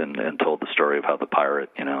legend and told the story of how the pirate,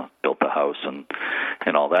 built the house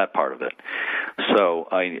and all that part of it. So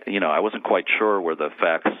I wasn't quite sure where the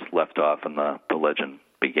facts left off and the legend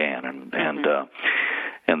began,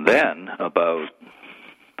 and then about,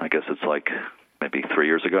 I guess it's like maybe 3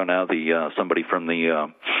 years ago now, somebody from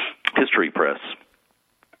the History Press,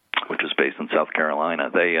 which is based in South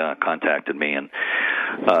Carolina, they contacted me, and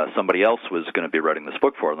somebody else was going to be writing this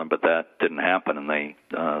book for them, but that didn't happen, and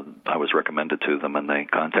I was recommended to them, and they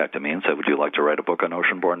contacted me and said, would you like to write a book on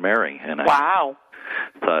Oceanborn Mary? And wow.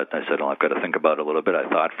 I said, well, I've got to think about it a little bit. I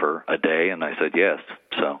thought for a day, and I said yes.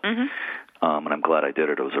 So, and I'm glad I did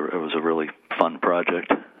it. It was a really fun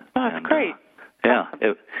project. Oh, that's great.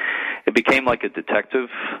 It became like a detective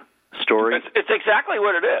story. It's exactly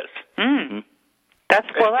what it is. That's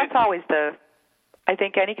always I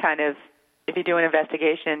think any kind of, if you do an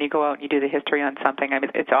investigation and you go out and you do the history on something, I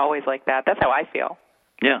mean, it's always like that. That's how I feel.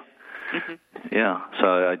 Yeah. Yeah.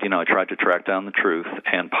 So, I tried to track down the truth,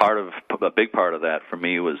 and a big part of that for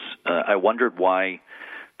me was I wondered why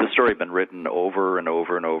the story had been written over and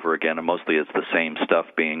over and over again, and mostly it's the same stuff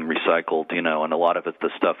being recycled, and a lot of it's the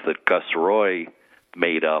stuff that Gus Roy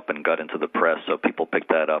made up and got into the press, so people picked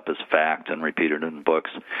that up as fact and repeated it in books,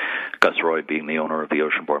 Gus Roy being the owner of the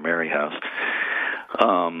Oceanborn Mary house.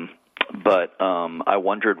 But I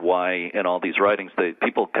wondered why in all these writings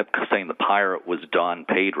people kept saying the pirate was Don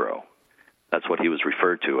Pedro. That's what he was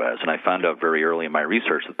referred to as, and I found out very early in my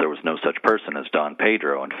research that there was no such person as Don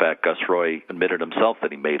Pedro. In fact, Gus Roy admitted himself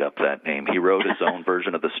that he made up that name. He wrote his own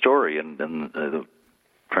version of the story, and I'm trying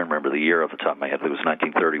to remember the year off the top of my head. It was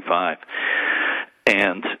 1935.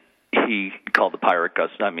 And he called the pirate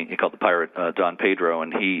Don Pedro,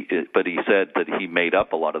 but he said that he made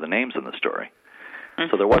up a lot of the names in the story.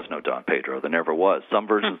 So there was no Don Pedro. There never was. Some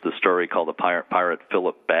versions of the story call the pirate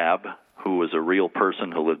Philip Babb, who was a real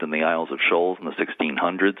person who lived in the Isles of Shoals in the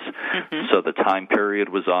 1600s. So the time period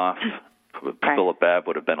was off. Philip Babb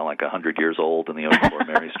would have been like 100 years old in the Oceanborn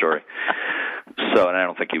Mary story. So, and I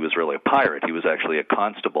don't think he was really a pirate. He was actually a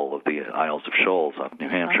constable of the Isles of Shoals up in New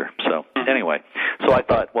Hampshire. So, anyway, so I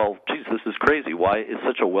thought, well, geez, this is crazy. Why is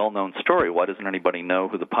such a well-known story? Why doesn't anybody know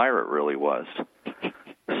who the pirate really was?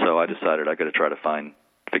 So I decided I got to try to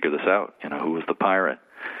figure this out. Who was the pirate?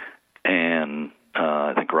 And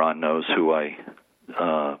I think Ron knows who I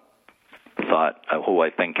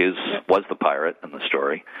think was the pirate in the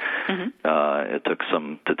story. It took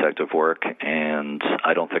some detective work, and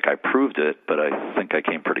I don't think I proved it, but I think I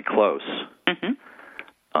came pretty close. So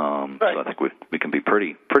I think we can be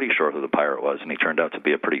pretty sure who the pirate was, and he turned out to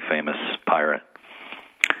be a pretty famous pirate.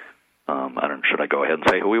 Should I go ahead and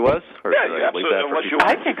say who he was? Or should I leave that unless you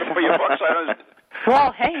want for your books.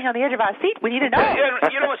 Well, hanging on the edge of our seat, we need to know.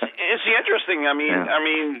 It's interesting. I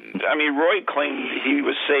mean, Roy claimed he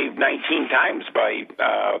was saved 19 times by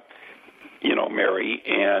Mary,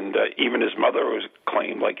 and even his mother was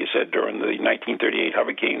claimed, like you said, during the 1938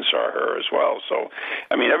 hurricane saw her as well. So,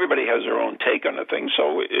 I mean, everybody has their own take on the thing.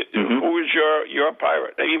 So, who is your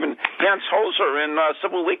pirate? Even Hans Holzer and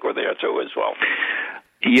Sybil Leek were there too, as well.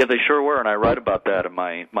 Yeah, they sure were, and I write about that in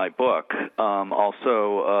my book.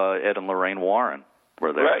 Also, Ed and Lorraine Warren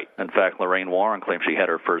were there. Right. In fact, Lorraine Warren claimed she had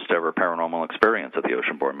her first ever paranormal experience at the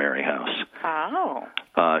Oceanborn Mary House.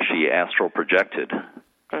 Oh. She astral projected.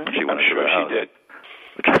 She went I'm sure she did.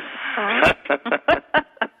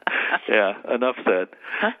 Yeah, enough said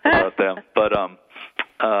about them.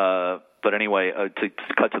 But anyway, to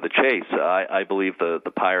cut to the chase, I believe the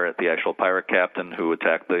actual pirate captain who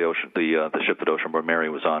attacked the ship that Oceanborn Mary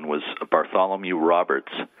was on was Bartholomew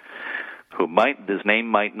Roberts, his name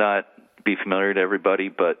might not be familiar to everybody,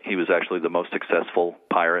 but he was actually the most successful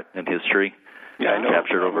pirate in history. Yeah, I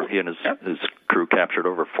know. He and his crew captured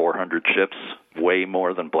over 400 ships, way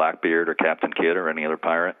more than Blackbeard or Captain Kidd or any other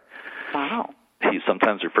pirate. Wow. He's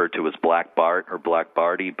sometimes referred to as Black Bart or Black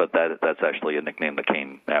Barty, but that's actually a nickname that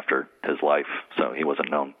came after his life, so he wasn't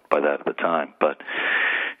known by that at the time. But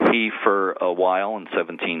he, for a while in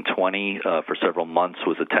 1720, for several months,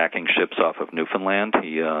 was attacking ships off of Newfoundland.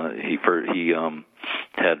 He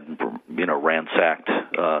had ransacked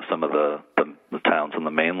some of the towns on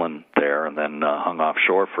the mainland there, and then hung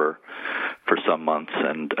offshore for some months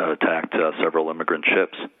and attacked several immigrant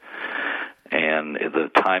ships. And the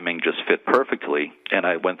timing just fit perfectly. And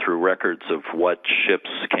I went through records of what ships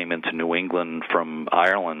came into New England from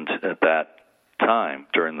Ireland at that time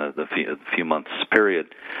during the few months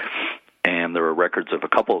period. And there were records of a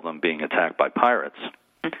couple of them being attacked by pirates.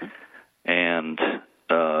 Mm-hmm. And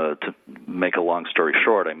to make a long story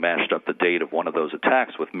short, I matched up the date of one of those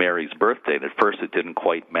attacks with Mary's birth date. At first it didn't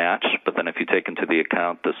quite match, but then if you take into the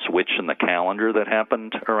account the switch in the calendar that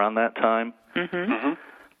happened around that time,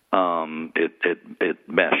 it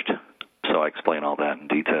meshed. So I explain all that in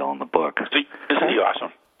detail in the book. Isn't he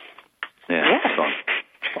awesome? Yeah. So I'm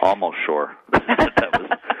almost sure that was.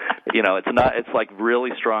 It's like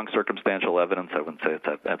really strong circumstantial evidence. I wouldn't say it's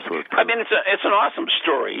absolute proof. I mean, it's an awesome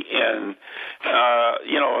story, and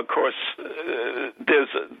of course, there's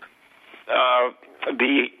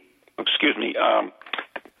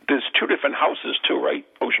there's two different houses too, right?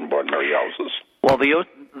 Oceanborn Mary houses. Well,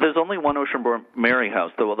 there's only one Oceanborn Mary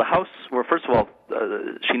house. The house, well, first of all,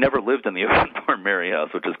 she never lived in the Oceanborn Mary house,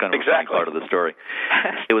 which is kind of a funny part of the story.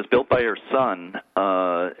 It was built by her son,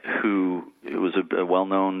 who was a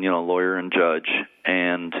well-known, lawyer and judge,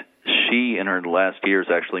 and she, in her last years,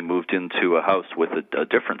 actually moved into a house with a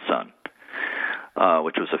different son,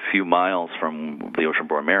 which was a few miles from the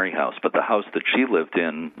Oceanborn Mary house. But the house that she lived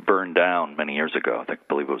in burned down many years ago. I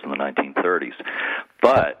believe it was in the 1930s.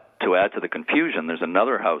 But to add to the confusion, there's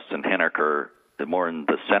another house in Henniker, more in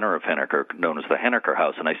the center of Henniker, known as the Henniker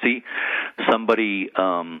House. And I see somebody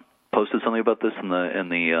posted something about this in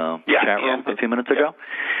the chat room a few minutes ago.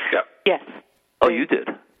 Yep. Yes. Oh, you did?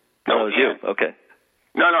 No, it was you. Okay.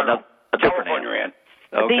 No. A different California Ann.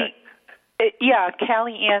 Okay.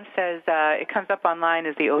 Callie Ann says it comes up online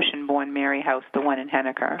as the Oceanborn Mary House, the one in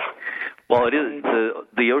Henniker. Well, it is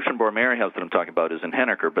the Oceanborn Mary House that I'm talking about is in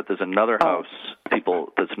Henniker, but there's another house,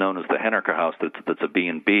 that's known as the Henniker House. That's a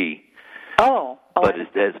B&B. But it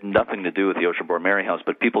has nothing to do with the Oceanborn Mary House.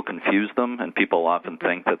 But people confuse them, and people often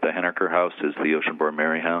think that the Henniker House is the Oceanborn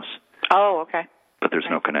Mary House. Oh, okay. But there's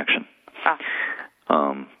no connection. Ah.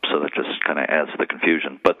 So that just kind of adds to the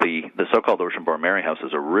confusion. But the so-called Oceanborn Mary House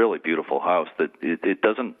is a really beautiful house. That it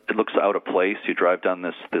looks out of place. You drive down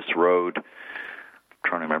this road. I'm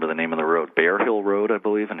trying to remember the name of the road. Bear Hill Road, I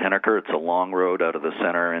believe, in Henniker. It's a long road out of the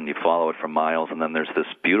center, and you follow it for miles. And then there's this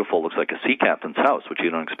beautiful, looks like a sea captain's house, which you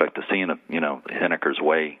don't expect to see in Henniker's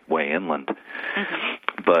way inland.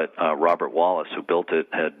 Mm-hmm. But Robert Wallace, who built it,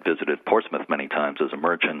 had visited Portsmouth many times as a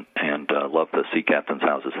merchant and loved the sea captain's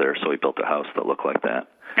houses there, so he built a house that looked like that.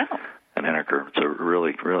 Oh. In Henniker. It's a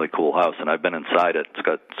really, really cool house, and I've been inside it. It's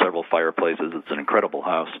got several fireplaces. It's an incredible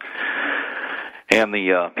house. And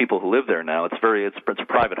the people who live there now, it's a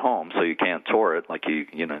private home, so you can't tour it. Like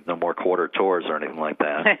no more quarter tours or anything like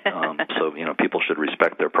that. So people should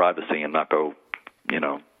respect their privacy and not go,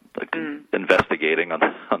 investigating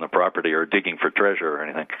on the property or digging for treasure or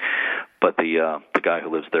anything. But the guy who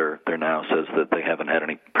lives there now says that they haven't had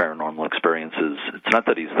any paranormal experiences. It's not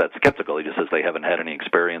that he's that skeptical. He just says they haven't had any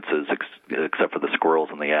experiences except for the squirrels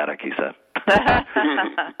in the attic, he said.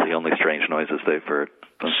 The only strange noises they've heard.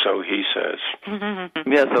 So he says.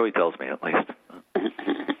 Yeah, so he tells me at least.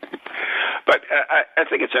 But I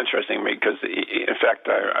think it's interesting because, in fact,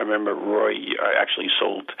 I remember Roy actually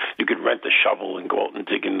sold. You could rent the shovel and go out and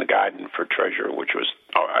dig in the garden for treasure, which was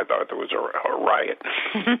I thought there was a riot.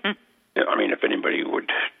 I mean, if anybody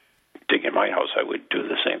would dig in my house, I would do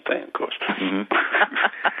the same thing, of course. Mm-hmm.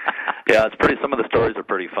 Yeah, it's pretty. Some of the stories are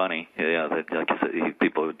pretty funny. Yeah, like you said,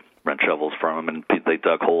 people would rent shovels from them, and they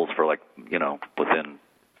dug holes for within,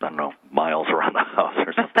 I don't know, miles around the house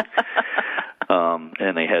or something.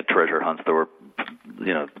 And they had treasure hunts. There were,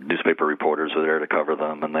 newspaper reporters were there to cover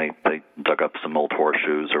them, and they dug up some old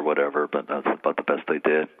horseshoes or whatever. But that's about the best they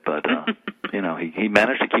did. But he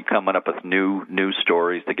managed to keep coming up with new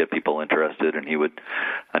stories to get people interested, and he would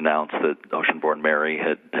announce that Ocean-Born Mary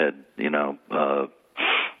had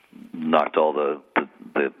knocked all the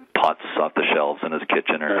pots off the shelves in his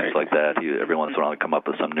kitchen or things like that. Every once in a while he'd come up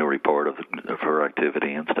with some new report of her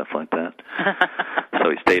activity and stuff like that. So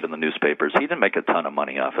he stayed in the newspapers. He didn't make a ton of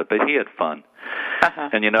money off it, but he had fun. Uh-huh.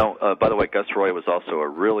 And by the way, Gus Roy was also a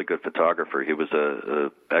really good photographer. He was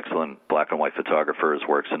a excellent black and white photographer. His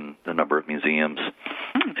work's in a number of museums.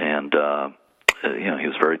 And he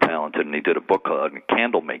was very talented, and he did a book, a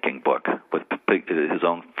candle-making book, with his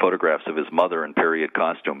own photographs of his mother in period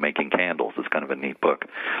costume making candles. It's kind of a neat book.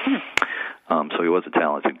 So he was a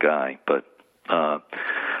talented guy, but I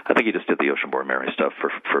think he just did the Ocean-Born Mary stuff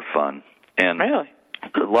for fun. And really?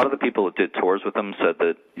 A lot of the people that did tours with him said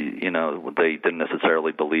that, they didn't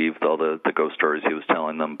necessarily believe all the ghost stories he was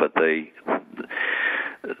telling them, but they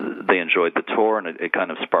enjoyed the tour, and it kind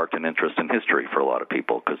of sparked an interest in history for a lot of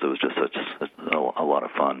people because it was just such a lot of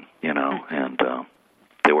fun, and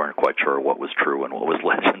they weren't quite sure what was true and what was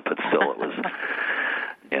legend, but still it was,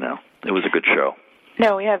 it was a good show.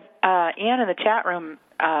 No, we have Ann in the chat room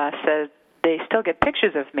says they still get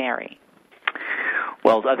pictures of Mary.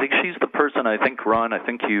 Well, I think she's the person, Ron, I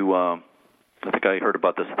think I heard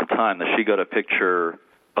about this at the time, that she got a picture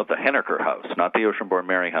of the Henniker house, not the Ocean-Born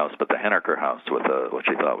Mary house, but the Henniker house with what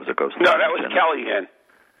she thought was a ghost. No, that was Kelly Ann.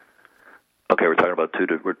 Okay, we're talking about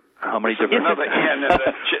how many different... Another Ann.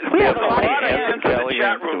 We have a lot of Anns in the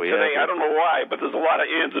chat room today. I don't know why, but there's a lot of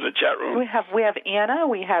Anns in the chat room. We have Anna,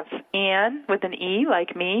 we have Ann with an E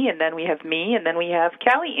like me, and then we have me, and then we have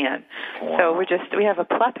Kelly Ann. Wow. So we have a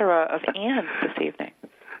plethora of Anns this evening.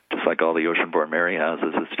 Just like all the Ocean-Born Mary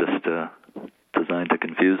houses, it's just designed to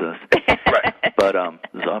confuse us. Right. But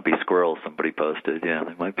zombie squirrels, somebody posted. Yeah,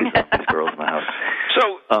 there might be zombie squirrels in the house.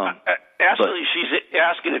 So, Ashley, she's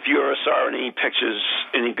asking if you ever saw any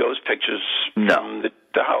ghost pictures from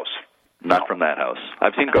the house. Not from that house.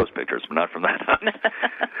 I've seen ghost pictures, but not from that house.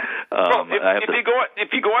 Well,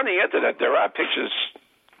 if you go on the internet, there are pictures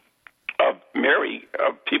of Mary,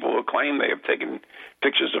 of people who claim they have taken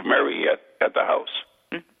pictures of Mary at the house.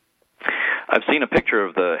 I've seen a picture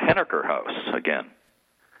of the Henniker house again,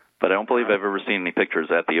 but I don't believe I've ever seen any pictures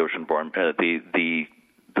at the Ocean-Born, the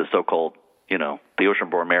so-called, the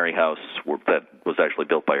Ocean-Born Mary house that was actually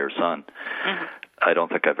built by her son. Mm-hmm. I don't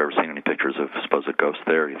think I've ever seen any pictures of supposed ghosts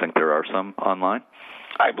there. You think there are some online?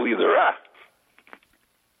 I believe there are.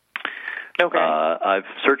 Okay. I've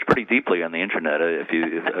searched pretty deeply on the internet.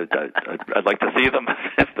 I'd like to see them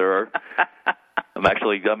if there are. I'm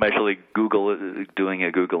actually doing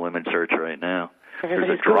a Google image search right now. There's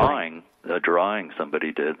a drawing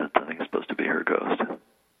somebody did that I think is supposed to be her ghost.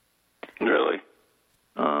 Really?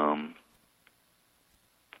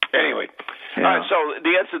 Anyway, yeah. So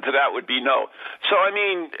the answer to that would be no. So,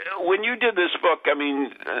 when you did this book,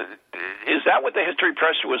 is that what the History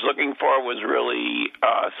Press was looking for? Was really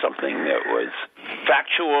something that was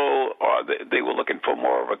factual, or they were looking for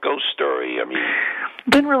more of a ghost story?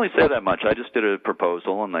 Didn't really say that much. I just did a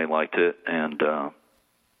proposal, and they liked it, and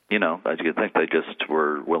as you think, they just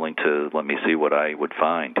were willing to let me see what I would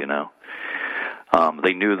find.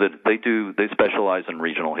 They knew that they specialize in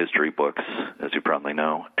regional history books, as you probably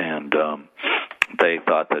know, and they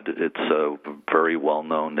thought that it's very well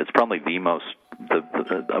known. It's probably I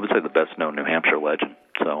would say the best known New Hampshire legend.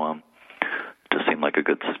 So it just seemed like a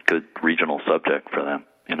good regional subject for them.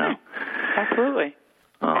 Absolutely.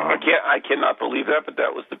 I cannot believe that, but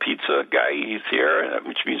that was the pizza guy. He's here,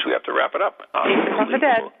 which means we have to wrap it up. From the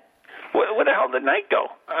dead. Where the hell did the night go?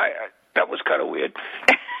 That was kind of weird.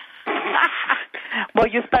 Well,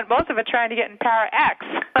 you spent most of it trying to get in Para X.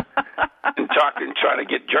 and trying to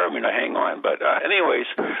get Jeremy to hang on. But anyways,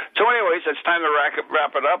 it's time to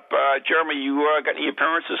wrap it up. Jeremy, you got any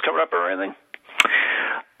appearances coming up or anything?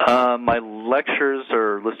 My lectures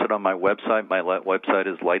are listed on my website. My website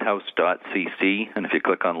is lighthouse.cc, and if you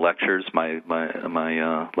click on lectures, my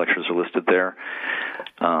lectures are listed there.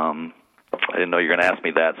 I didn't know you were going to ask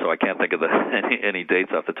me that, so I can't think of any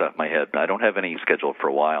dates off the top of my head. I don't have any scheduled for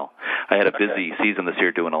a while. I had a busy season this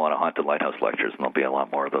year doing a lot of haunted lighthouse lectures, and there'll be a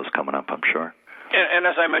lot more of those coming up, I'm sure. And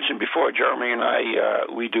as I mentioned before, Jeremy and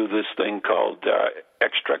I, we do this thing called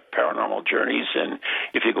Extract Paranormal Journeys, and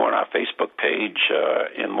if you go on our Facebook page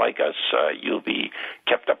and like us, you'll be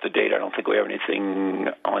kept up to date. I don't think we have anything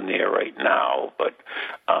on there right now, but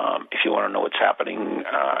if you want to know what's happening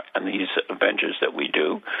in these adventures that we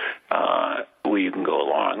do, where you can go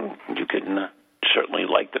along, you can certainly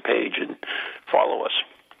like the page and follow us.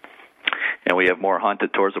 And we have more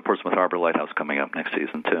haunted tours of Portsmouth Harbor Lighthouse coming up next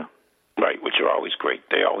season, too. Right, which are always great.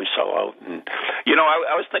 They always sell out. And, you know,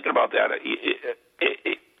 I was thinking about that.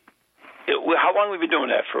 How long have we been doing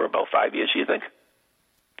that for? About 5 years, you think?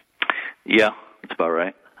 Yeah, that's about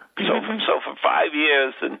right. So for 5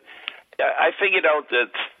 years, and I figured out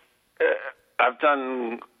that I've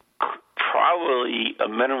done probably a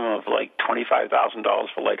minimum of like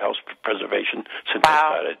 $25,000 for lighthouse preservation since I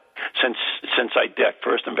started. Since I did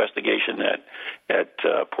first investigation at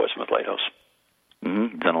Portsmouth Lighthouse.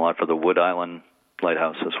 Mm-hmm. Done a lot for the Wood Island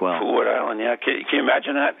Lighthouse as well. For Wood Island, yeah. Can you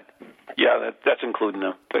imagine that? Yeah, that's including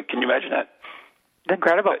them. But can you imagine that?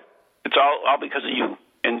 Incredible. It's all because of you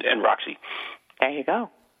and Roxy. There you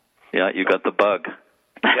go. Yeah, you got the bug.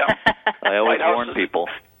 Yeah. I always warn people.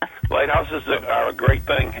 Lighthouses are a great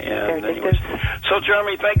thing. And anyways, so,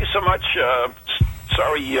 Jeremy, thank you so much.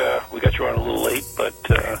 Sorry we got you on a little late, but...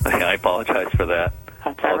 I apologize for that.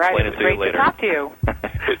 That's all right. I'll explain it to you later. Great to talk to you.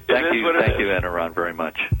 Thank you, Anna Ron, very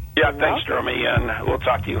much. Yeah, thanks, Jeremy, and we'll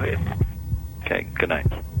talk to you later. Okay, good night.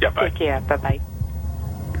 Yeah, bye. Take care. Bye-bye.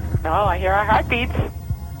 Oh, I hear our heartbeats.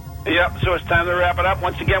 Yep, so it's time to wrap it up.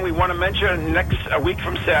 Once again, we want to mention a week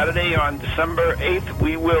from Saturday on December 8th,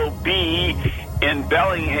 we will be in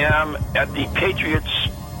Bellingham at the Patriots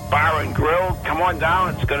Bar and Grill. Come on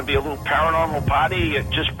down. It's going to be a little paranormal party.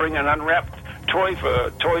 Just bring an unwrapped Toys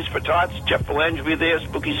for Tots. Jeff Valange will be there,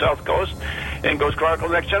 Spooky South Coast, and Ghost Chronicle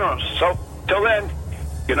Next Generation. So, till then,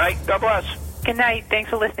 good night. God bless. Good night. Thanks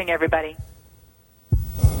for listening, everybody.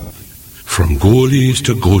 From ghoulies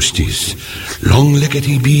to ghosties,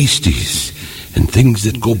 long-leggedy beasties, and things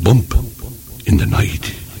that go bump in the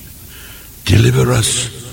night. Deliver us